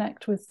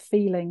connect with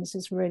feelings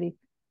is really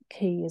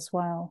key as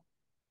well.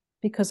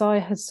 Because I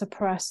had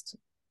suppressed,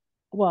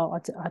 I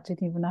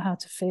didn't even know how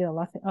to feel.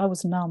 I think I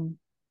was numb,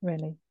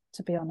 really,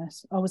 to be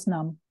honest. I was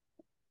numb.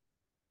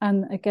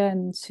 And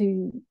again,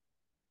 to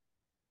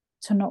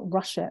not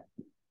rush it.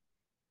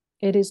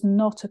 It is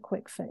not a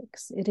quick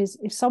fix. It is,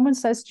 if someone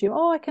says to you,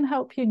 oh, I can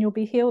help you and you'll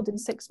be healed in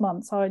 6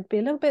 months, I'd be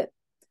a little bit,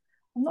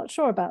 I'm not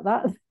sure about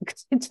that,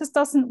 because it just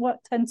doesn't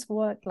tend to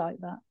work like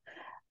that.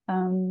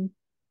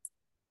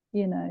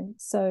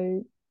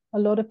 So a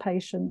lot of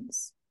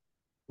patience.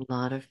 A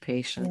lot of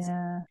patience.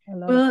 Yeah, a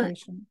lot of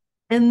patience.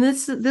 And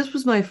this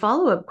was my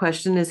follow-up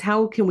question, is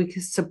how can we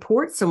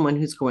support someone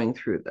who's going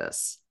through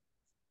this?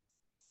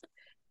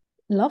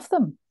 Love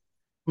them.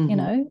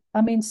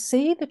 Mm-hmm.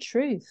 See the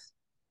truth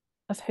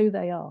of who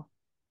they are.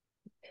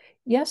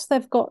 Yes,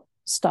 they've got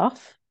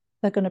stuff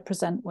they're going to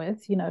present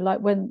with, like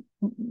when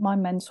my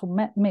mentor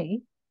met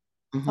me,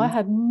 Mm-hmm. I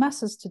had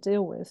masses to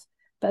deal with.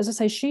 But as I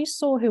say, she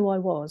saw who I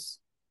was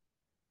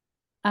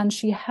and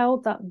she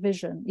held that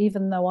vision,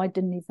 even though I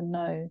didn't even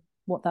know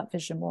what that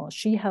vision was.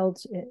 She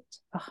held it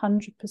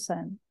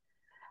 100%.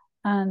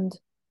 And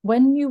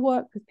when you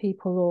work with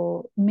people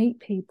or meet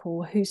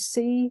people who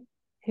see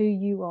who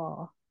you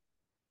are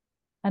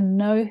and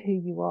know who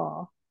you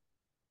are,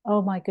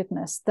 oh my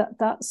goodness,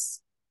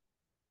 it's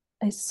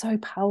so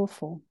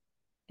powerful.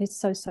 It's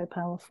so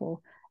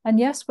powerful. And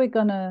yes, we're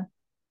gonna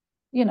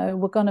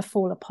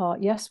fall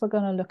apart. Yes, we're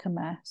gonna look a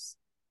mess.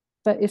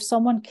 But if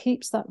someone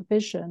keeps that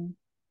vision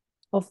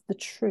of the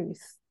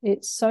truth,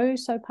 it's so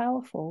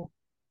powerful.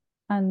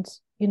 And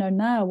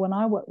now when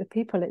I work with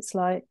people, it's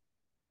like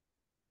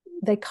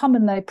they come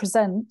and they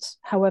present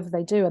however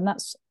they do, and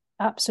that's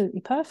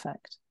absolutely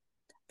perfect.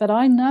 But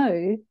I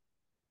know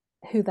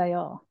who they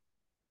are.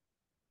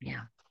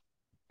 Yeah.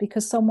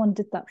 Because someone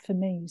did that for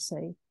me, you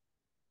see.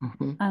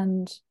 Mm-hmm.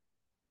 And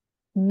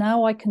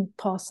now I can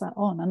pass that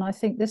on. And I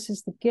think this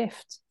is the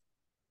gift,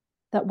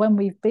 that when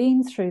we've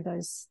been through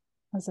those,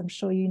 as I'm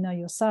sure you know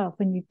yourself,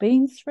 when you've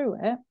been through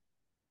it,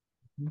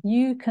 mm-hmm.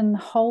 you can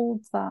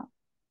hold that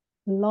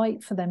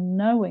light for them,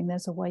 knowing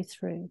there's a way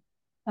through.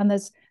 And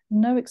there's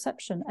no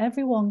exception.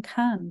 Everyone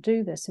can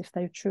do this if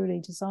they truly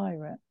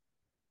desire it.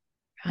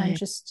 Right. And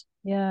just,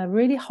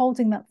 really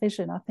holding that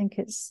vision, I think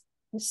it's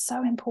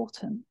so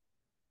important.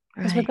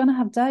 Because we're going to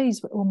have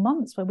days or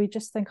months where we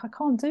just think, I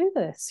can't do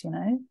this,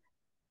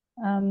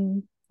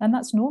 and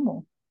that's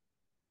normal.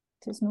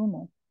 It is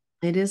normal.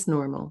 It is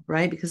normal,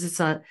 right? Because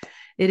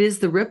it is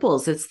the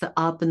ripples, it's the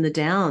up and the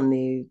down.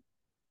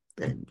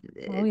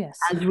 Oh yes.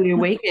 As we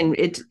awaken,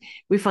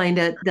 we find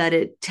out that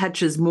it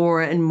touches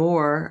more and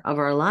more of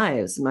our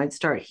lives. It might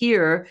start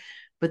here,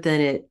 but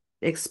then it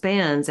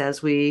expands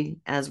as we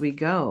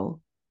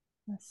go.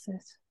 That's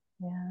it.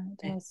 Yeah,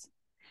 it does.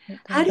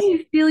 How do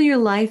you feel your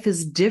life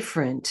is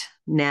different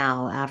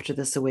now after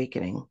this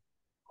awakening?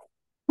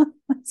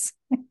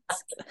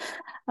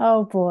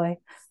 Oh boy.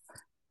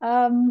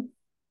 Oh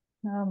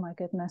my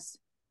goodness.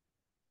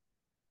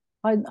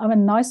 I'm a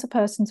nicer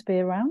person to be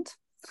around.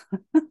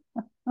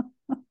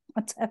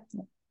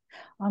 Definitely.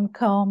 I'm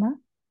calmer.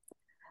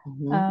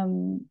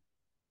 Mm-hmm.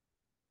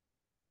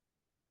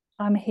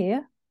 I'm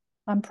here.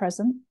 I'm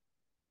present.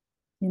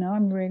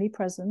 I'm really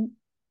present.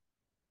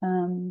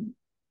 I'm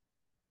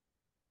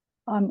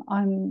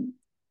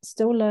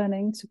still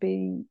learning to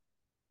be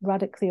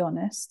radically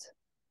honest,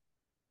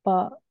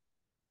 but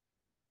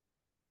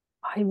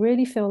I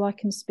really feel I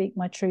can speak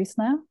my truth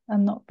now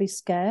and not be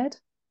scared,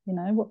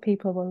 what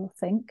people will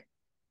think,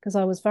 because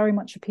I was very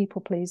much a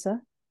people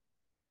pleaser.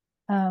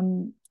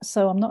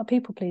 So I'm not a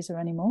people pleaser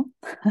anymore.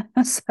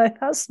 So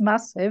that's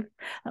massive.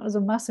 That was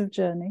a massive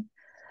journey.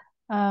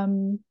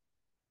 And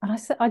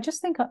I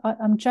just think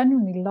I'm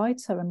genuinely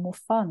lighter and more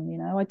fun.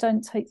 I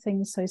don't take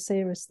things so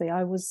seriously.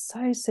 I was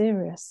so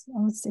serious.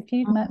 If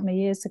you'd met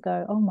me years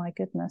ago, oh my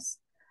goodness,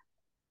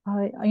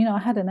 I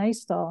had an A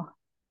star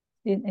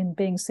in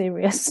being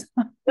serious.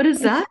 What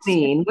does that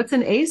mean? What's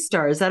an A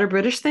star? Is that a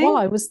British thing?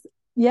 Well,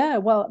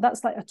 well,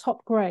 that's like a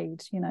top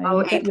grade. Oh,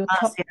 you get A your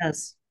plus, top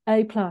yes.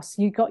 A plus.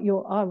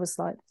 I was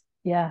like,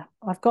 yeah,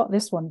 I've got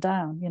this one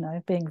down.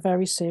 Being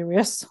very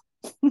serious.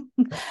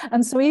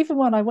 And so even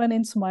when I went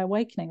into my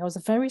awakening, I was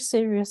a very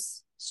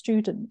serious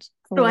student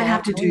for So a I while.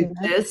 have to do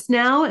this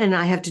now, and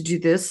I have to do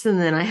this,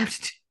 and then I have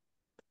to do.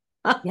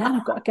 Yeah, and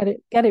I've got to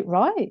get it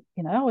right.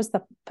 I was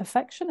the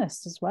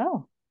perfectionist as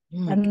well.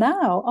 And God.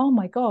 now, oh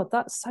my God,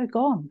 that's so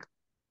gone.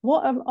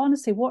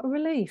 Honestly, what a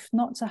relief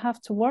not to have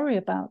to worry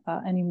about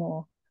that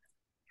anymore.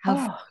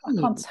 How I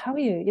can't tell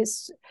you.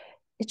 It's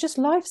just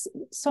life's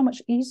so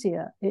much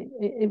easier.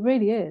 It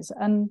really is.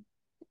 And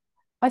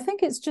I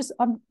think it's just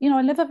I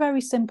live a very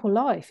simple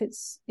life.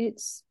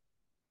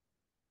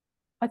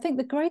 I think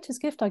the greatest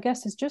gift, I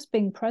guess, is just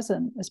being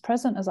present as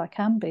I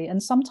can be,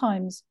 and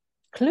sometimes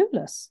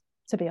clueless,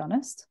 to be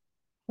honest.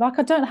 Like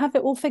I don't have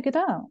it all figured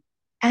out.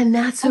 And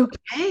that's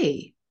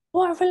okay.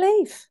 What a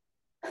relief.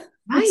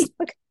 Right.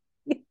 Like,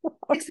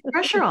 takes the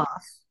pressure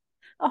off.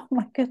 Oh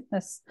my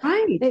goodness.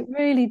 Right. It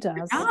really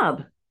does.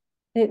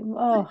 Good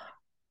job.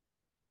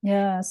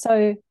 Yeah.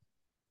 So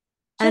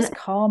just And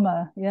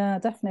calmer. Yeah,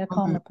 definitely a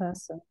calmer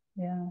person.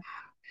 Yeah.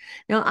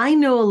 now I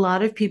know a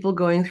lot of people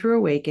going through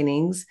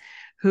awakenings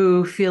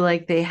who feel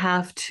like they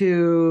have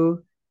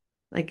to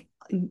like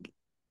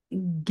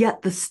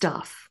get the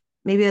stuff.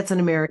 Maybe that's an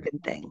American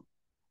thing.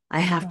 I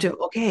have to,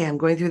 okay, I'm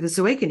going through this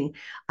awakening.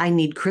 I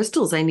need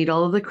crystals. I need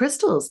all of the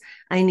crystals.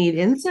 I need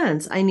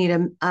incense. I need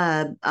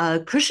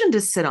a cushion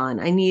to sit on.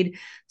 I need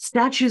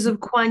statues of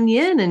Kuan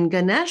Yin and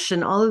Ganesh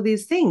and all of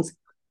these things.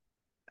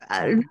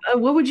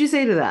 What would you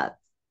say to that?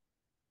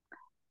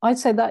 I'd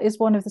say that is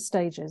one of the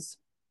stages.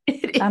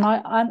 And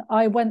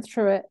I went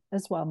through it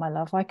as well, my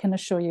love. I can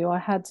assure you, I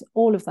had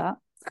all of that.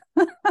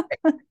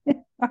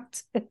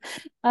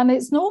 And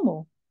it's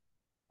normal.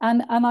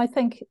 And I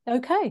think,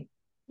 okay,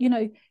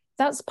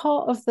 that's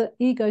part of the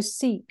ego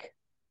seek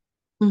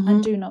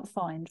and do not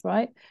find,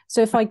 right?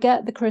 So if I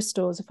get the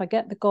crystals, if I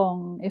get the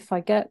gong, if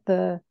I get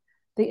the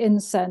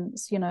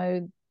incense,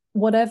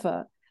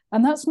 whatever,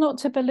 and that's not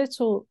to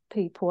belittle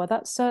people,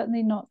 that's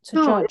certainly not to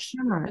judge.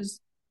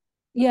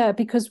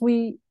 Because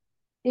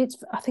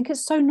I think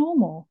it's so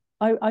normal.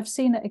 I've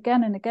seen it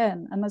again and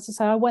again, and as I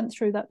say, I went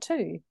through that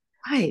too.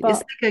 Right,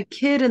 it's like a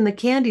kid in the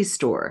candy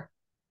store.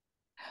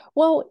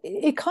 Well,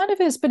 it kind of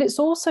is, but it's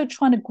also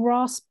trying to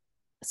grasp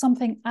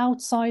something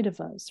outside of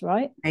us,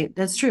 right? Right,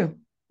 that's true.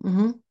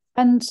 Mm-hmm.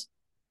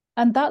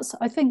 And that's,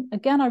 I think,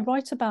 again, I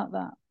write about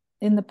that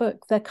in the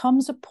book. There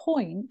comes a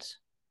point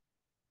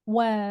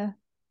where,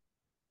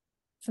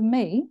 for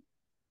me,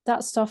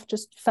 that stuff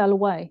just fell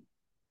away.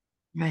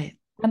 Right.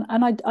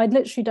 And I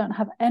literally don't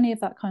have any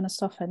of that kind of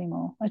stuff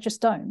anymore. I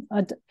just don't,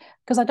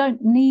 because I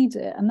don't need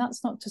it. And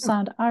that's not to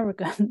sound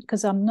arrogant,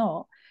 because I'm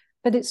not.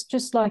 But it's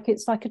like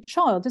a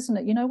child, isn't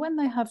it? When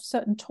they have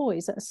certain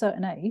toys at a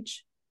certain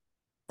age,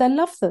 they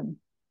love them,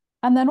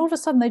 and then all of a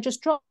sudden they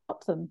just drop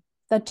them.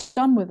 They're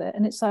done with it,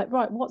 and it's like,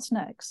 right, what's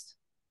next?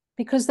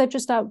 Because they've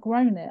just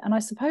outgrown it. And I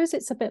suppose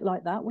it's a bit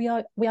like that. We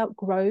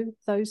outgrow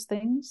those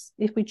things.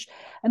 If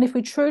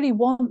we truly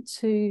want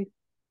to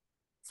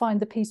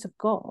find the peace of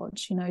God,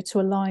 to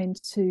align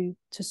to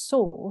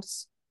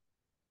source,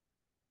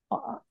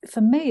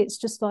 for me, it's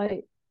just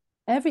like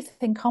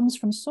everything comes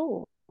from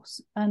source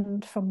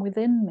and from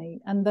within me,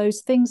 and those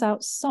things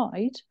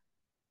outside,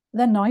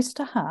 they're nice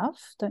to have,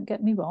 don't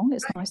get me wrong.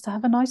 It's nice to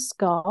have a nice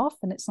scarf,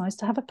 and it's nice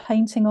to have a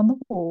painting on the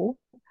wall,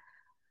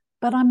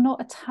 but I'm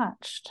not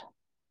attached.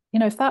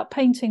 If that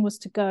painting was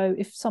to go,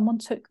 if someone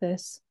took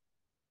this,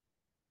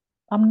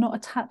 I'm not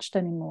attached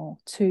anymore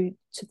to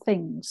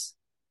things.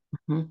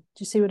 Do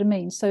you see what I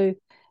mean? So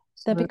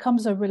there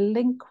becomes a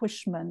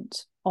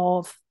relinquishment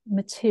of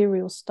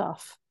material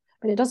stuff,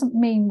 but it doesn't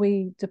mean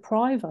we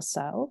deprive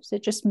ourselves.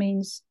 It just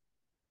means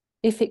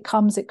if it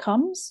comes, it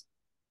comes.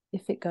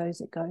 If it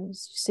goes, it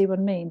goes. You see what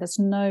I mean? There's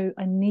no,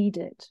 I need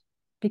it.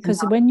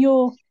 Because when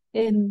you're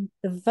in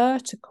the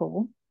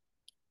vertical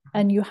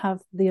and you have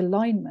the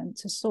alignment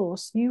to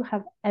source, you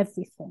have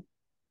everything.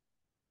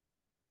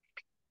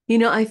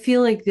 I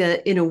feel like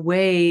that in a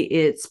way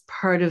it's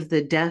part of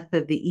the death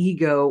of the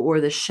ego or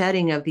the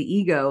shedding of the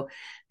ego,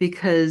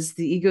 because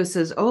the ego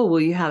says, oh, well,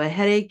 you have a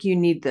headache, you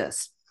need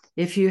this.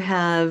 If you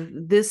have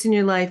this in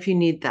your life, you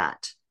need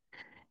that.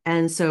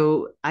 And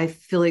so I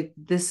feel like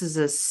this is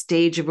a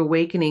stage of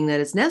awakening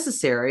that is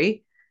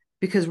necessary,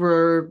 because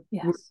we're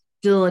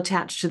still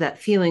attached to that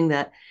feeling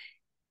that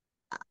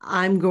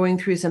I'm going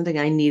through something,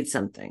 I need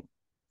something,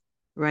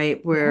 right?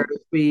 Where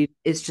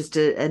it's just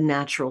a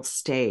natural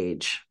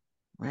stage,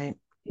 right?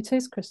 It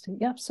is, Christy.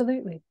 Yeah,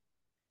 absolutely.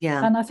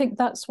 Yeah. And I think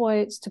that's why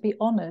it's to be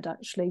honored,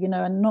 actually,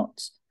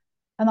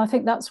 and I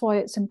think that's why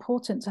it's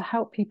important to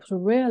help people to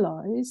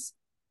realize,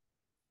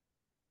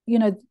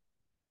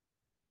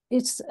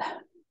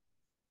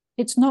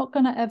 it's not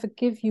going to ever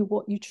give you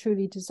what you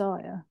truly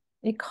desire.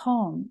 It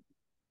can't.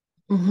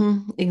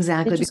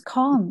 Exactly. It just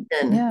can't.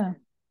 Yeah.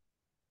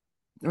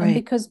 Right. And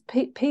because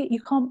you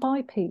can't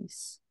buy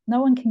peace.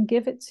 No one can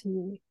give it to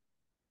you.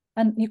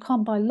 And you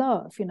can't buy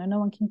love. No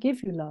one can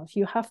give you love.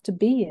 You have to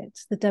be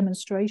it, the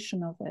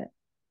demonstration of it.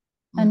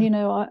 And,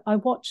 I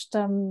watched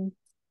the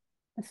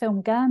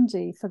film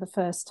Gandhi for the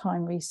first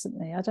time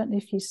recently. I don't know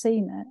if you've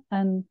seen it.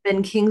 And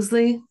Ben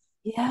Kingsley.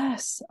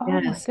 Yes. Oh,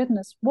 yes. My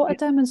goodness. What a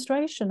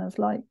demonstration of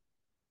those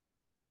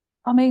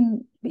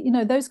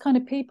kind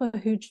of people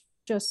who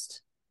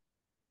just,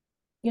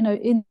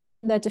 in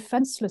their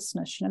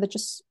defenselessness, they're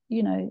just,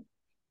 the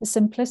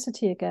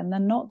simplicity again. They're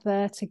not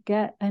there to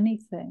get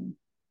anything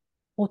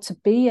or to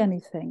be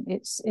anything.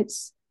 It's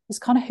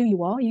kind of who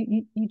you are.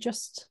 You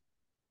just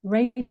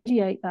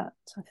radiate that,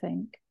 I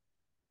think.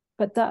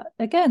 But that,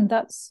 again,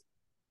 that's,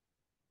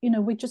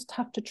 we just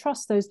have to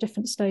trust those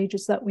different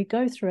stages that we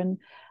go through.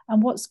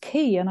 And what's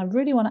key, and I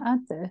really want to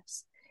add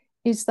this,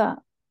 is that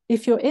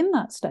if you're in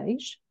that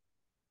stage,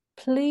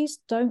 please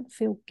don't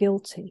feel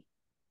guilty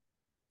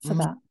for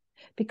that,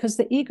 because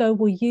the ego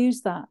will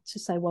use that to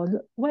say,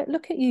 well,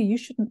 look at you, you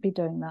shouldn't be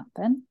doing that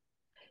then.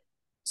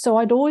 So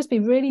I'd always be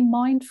really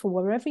mindful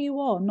wherever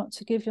you are not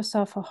to give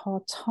yourself a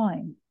hard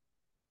time,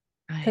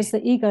 because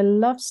the ego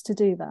loves to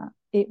do that.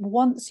 It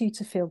wants you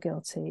to feel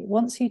guilty. It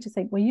wants you to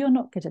think, well, you're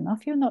not good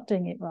enough. You're not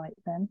doing it right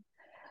then.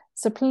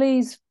 So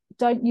please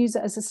don't use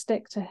it as a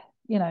stick to,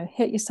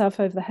 hit yourself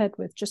over the head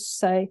with. Just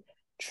say,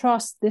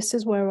 trust, this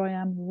is where I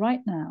am right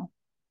now.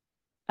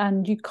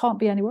 And you can't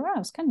be anywhere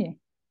else, can you?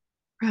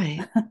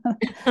 Right.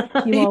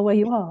 You are where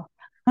you are.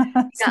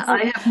 Yeah,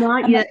 I have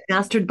not yet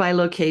mastered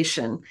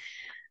bilocation.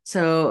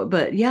 So,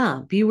 but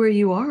yeah, be where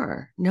you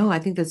are. No, I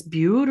think that's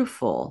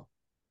beautiful.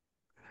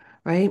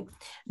 Right.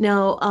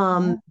 Now,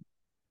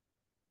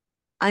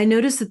 I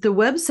noticed that the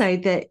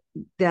website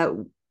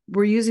that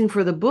we're using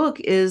for the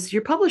book is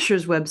your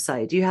publisher's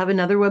website. Do you have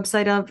another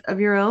website of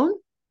your own?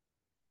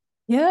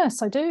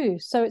 Yes, I do.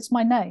 So it's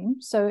my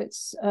name. So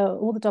it's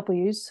all the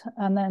W's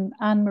and then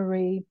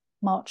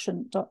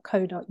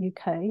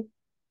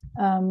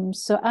annemariemmarchant.co.uk.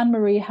 So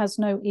Anne-Marie has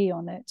no E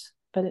on it,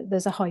 but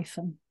there's a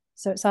hyphen.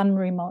 So it's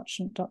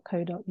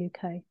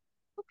annemariemmarchant.co.uk.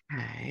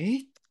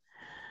 Okay.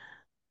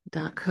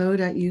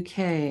 .co.uk.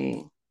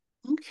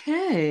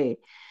 Okay.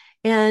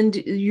 And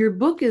your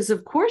book is,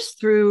 of course,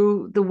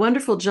 through the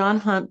wonderful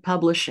John Hunt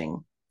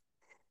Publishing,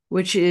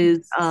 which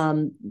is,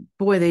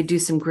 boy, they do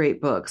some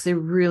great books. They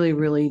really,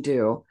 really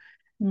do.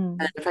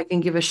 And if I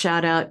can give a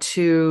shout out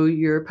to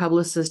your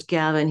publicist,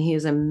 Gavin, he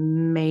is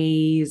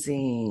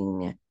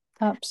amazing.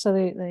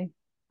 Absolutely.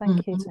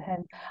 Thank you to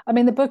him. I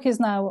mean, the book is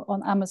now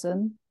on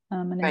Amazon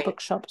and in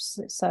bookshops.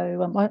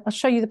 So I'll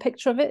show you the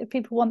picture of it if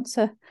people want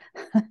to.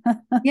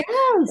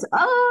 Yes.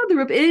 Oh,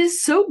 it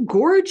is so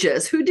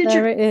gorgeous. Who did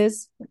There it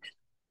is.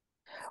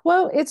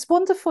 Well, it's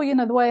wonderful,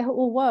 the way it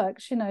all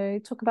works.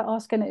 Talk about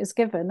asking it is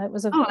given. It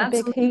was a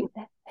big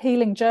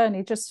healing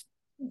journey, just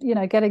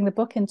getting the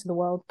book into the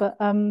world. But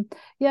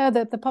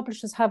the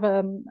publishers have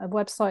a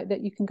website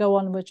that you can go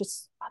on with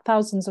just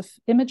thousands of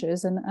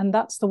images, and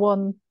that's the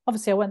one.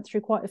 Obviously I went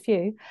through quite a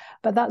few,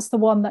 but that's the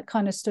one that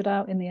kind of stood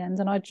out in the end,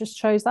 and I just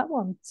chose that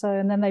one. So,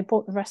 and then they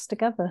brought the rest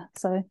together.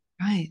 So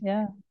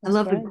yeah, I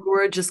love the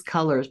gorgeous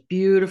colors,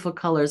 beautiful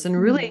colors, and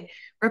really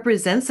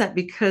represents that,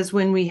 because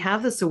when we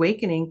have this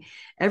awakening,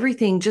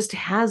 everything just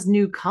has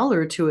new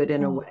color to it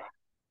in a way,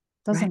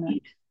 doesn't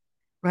it?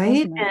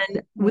 Right.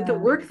 And with the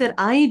work that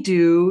I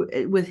do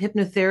with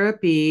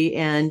hypnotherapy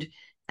and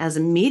as a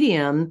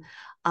medium,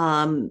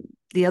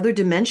 the other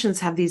dimensions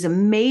have these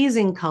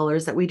amazing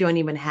colors that we don't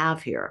even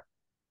have here.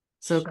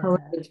 So color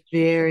is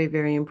very,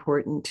 very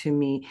important to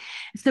me.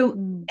 So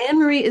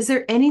Anne-Marie, is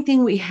there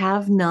anything we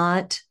have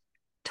not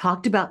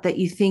talked about that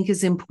you think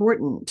is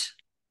important?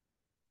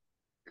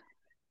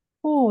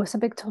 Oh, it's a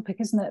big topic,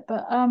 isn't it?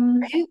 But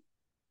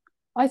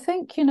I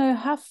think,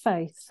 have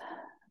faith.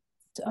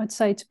 I'd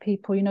say to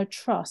people,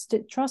 trust.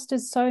 Trust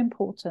is so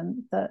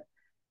important that,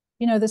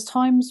 there's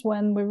times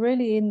when we're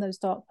really in those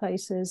dark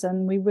places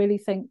and we really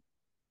think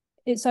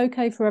it's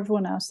okay for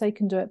everyone else. They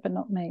can do it, but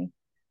not me.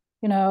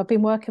 I've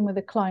been working with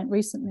a client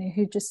recently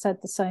who just said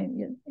the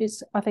same.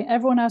 I think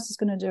everyone else is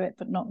going to do it,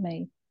 but not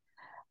me.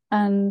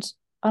 And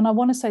I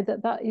want to say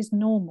that is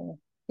normal.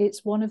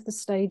 It's one of the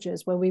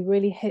stages where we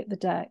really hit the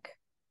deck.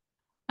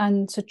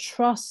 and to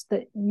trust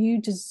that you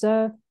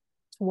deserve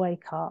to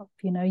wake up.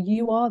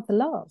 You are the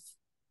love.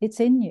 It's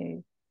in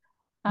you.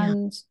 Yeah.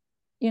 And,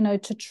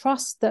 to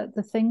trust that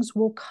the things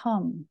will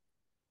come.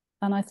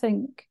 And I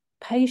think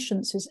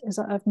patience is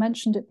I've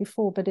mentioned it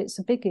before, but it's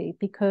a biggie,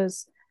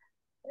 because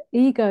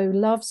ego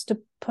loves to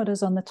put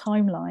us on the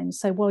timeline,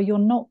 say, well, you're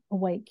not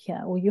awake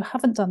yet, or you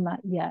haven't done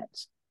that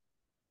yet,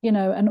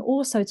 and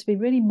also to be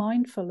really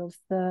mindful of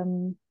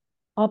the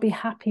I'll be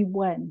happy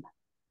when.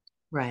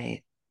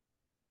 Right.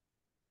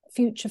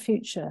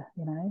 Future,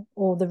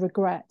 or the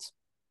regret,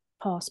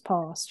 past,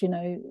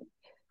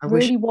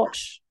 really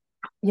watch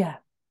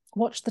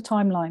the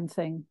timeline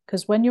thing,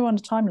 because when you're on a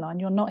timeline,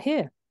 you're not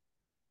here.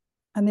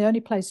 And the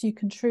only place you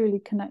can truly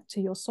connect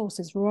to your source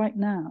is right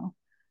now.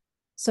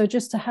 So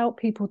just to help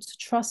people to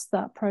trust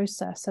that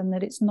process, and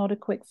that it's not a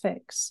quick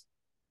fix,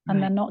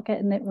 and they're not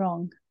getting it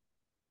wrong.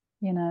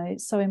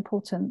 It's so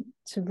important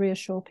to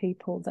reassure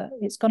people that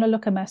it's going to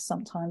look a mess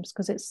sometimes,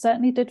 because it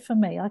certainly did for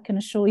me. I can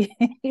assure you,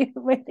 it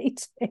really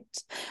did.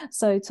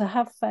 So to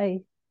have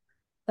faith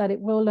that it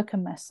will look a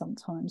mess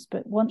sometimes,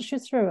 but once you're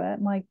through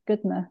it, my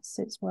goodness,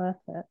 it's worth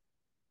it.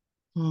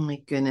 Oh my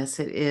goodness,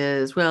 it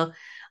is. Well,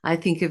 I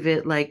think of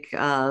it like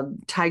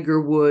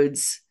Tiger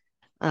Woods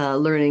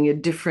learning a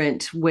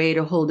different way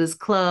to hold his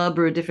club,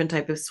 or a different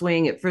type of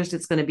swing. At first,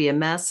 it's going to be a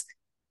mess,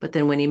 but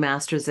then when he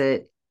masters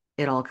it,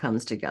 it all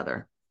comes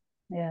together.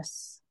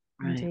 Yes,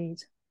 right. Indeed.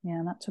 Yeah,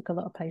 and that took a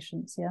lot of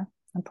patience, and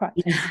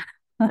practice.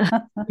 Yeah.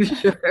 For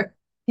sure.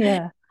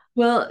 Yeah.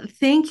 Well,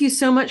 thank you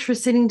so much for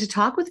sitting to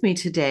talk with me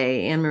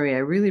today, Anne-Marie. I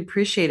really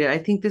appreciate it. I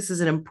think this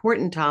is an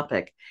important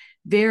topic,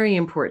 very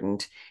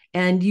important.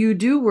 And you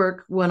do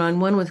work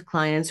one-on-one with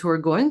clients who are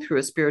going through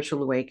a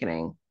spiritual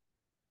awakening.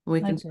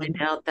 We can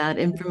find out that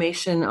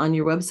information on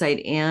your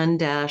website,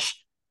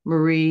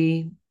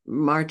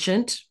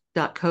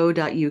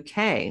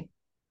 anne-mariemarchant.co.uk.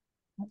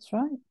 That's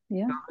right.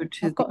 Yeah.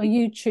 I've got a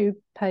YouTube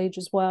page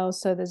as well.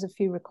 So there's a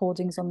few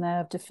recordings on there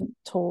of different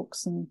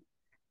talks and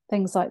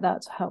things like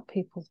that to help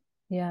people,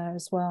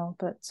 as well.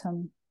 But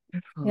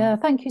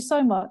thank you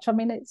so much. I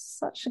mean, it's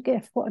such a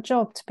gift. What a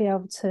job to be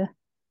able to,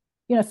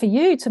 for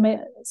you to meet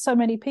so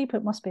many people.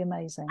 It must be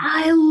amazing.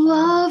 I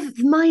love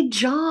my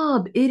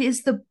job. It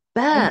is the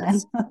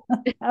best.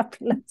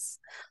 Fabulous.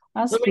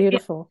 That's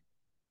beautiful.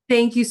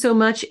 Thank you so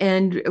much.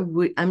 And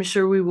I'm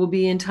sure we will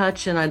be in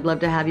touch, and I'd love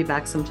to have you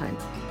back sometime.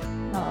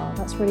 Oh,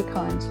 that's really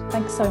kind.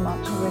 Thanks so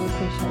much. I really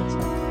appreciate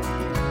it.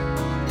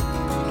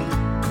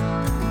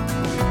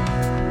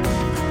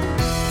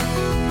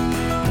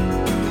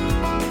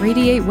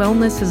 Radiate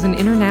Wellness is an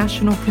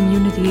international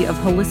community of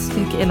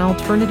holistic and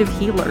alternative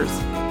healers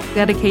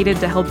dedicated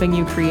to helping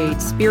you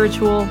create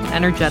spiritual,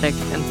 energetic,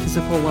 and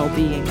physical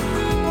well-being.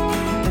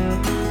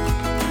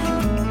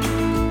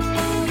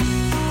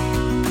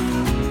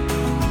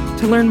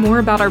 To learn more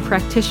about our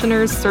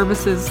practitioners,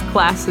 services,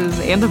 classes,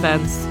 and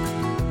events,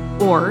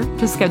 or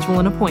to schedule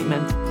an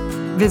appointment,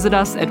 visit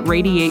us at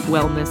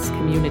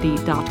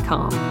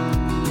radiatewellnesscommunity.com.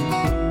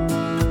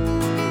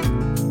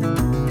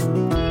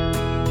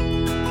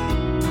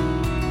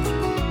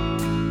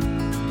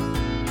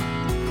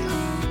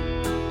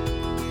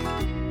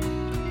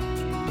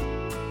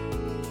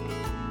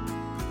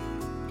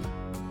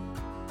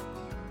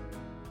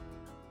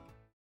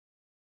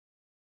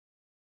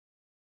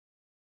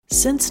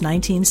 Since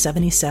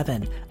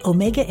 1977,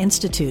 Omega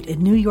Institute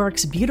in New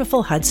York's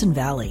beautiful Hudson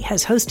Valley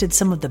has hosted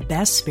some of the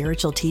best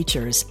spiritual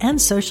teachers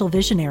and social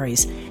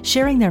visionaries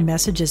sharing their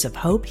messages of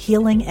hope,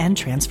 healing, and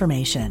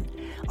transformation.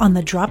 On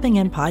the Dropping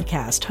In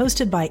podcast,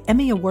 hosted by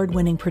Emmy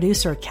Award-winning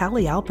producer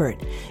Callie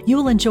Alpert, you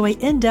will enjoy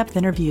in-depth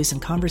interviews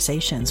and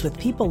conversations with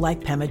people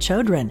like Pema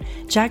Chodron,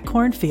 Jack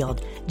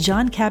Kornfield,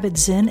 John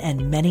Kabat-Zinn,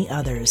 and many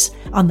others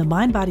on the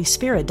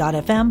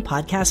MindBodySpirit.fm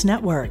podcast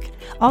network.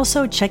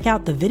 Also, check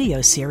out the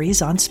video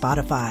series on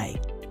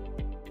Spotify.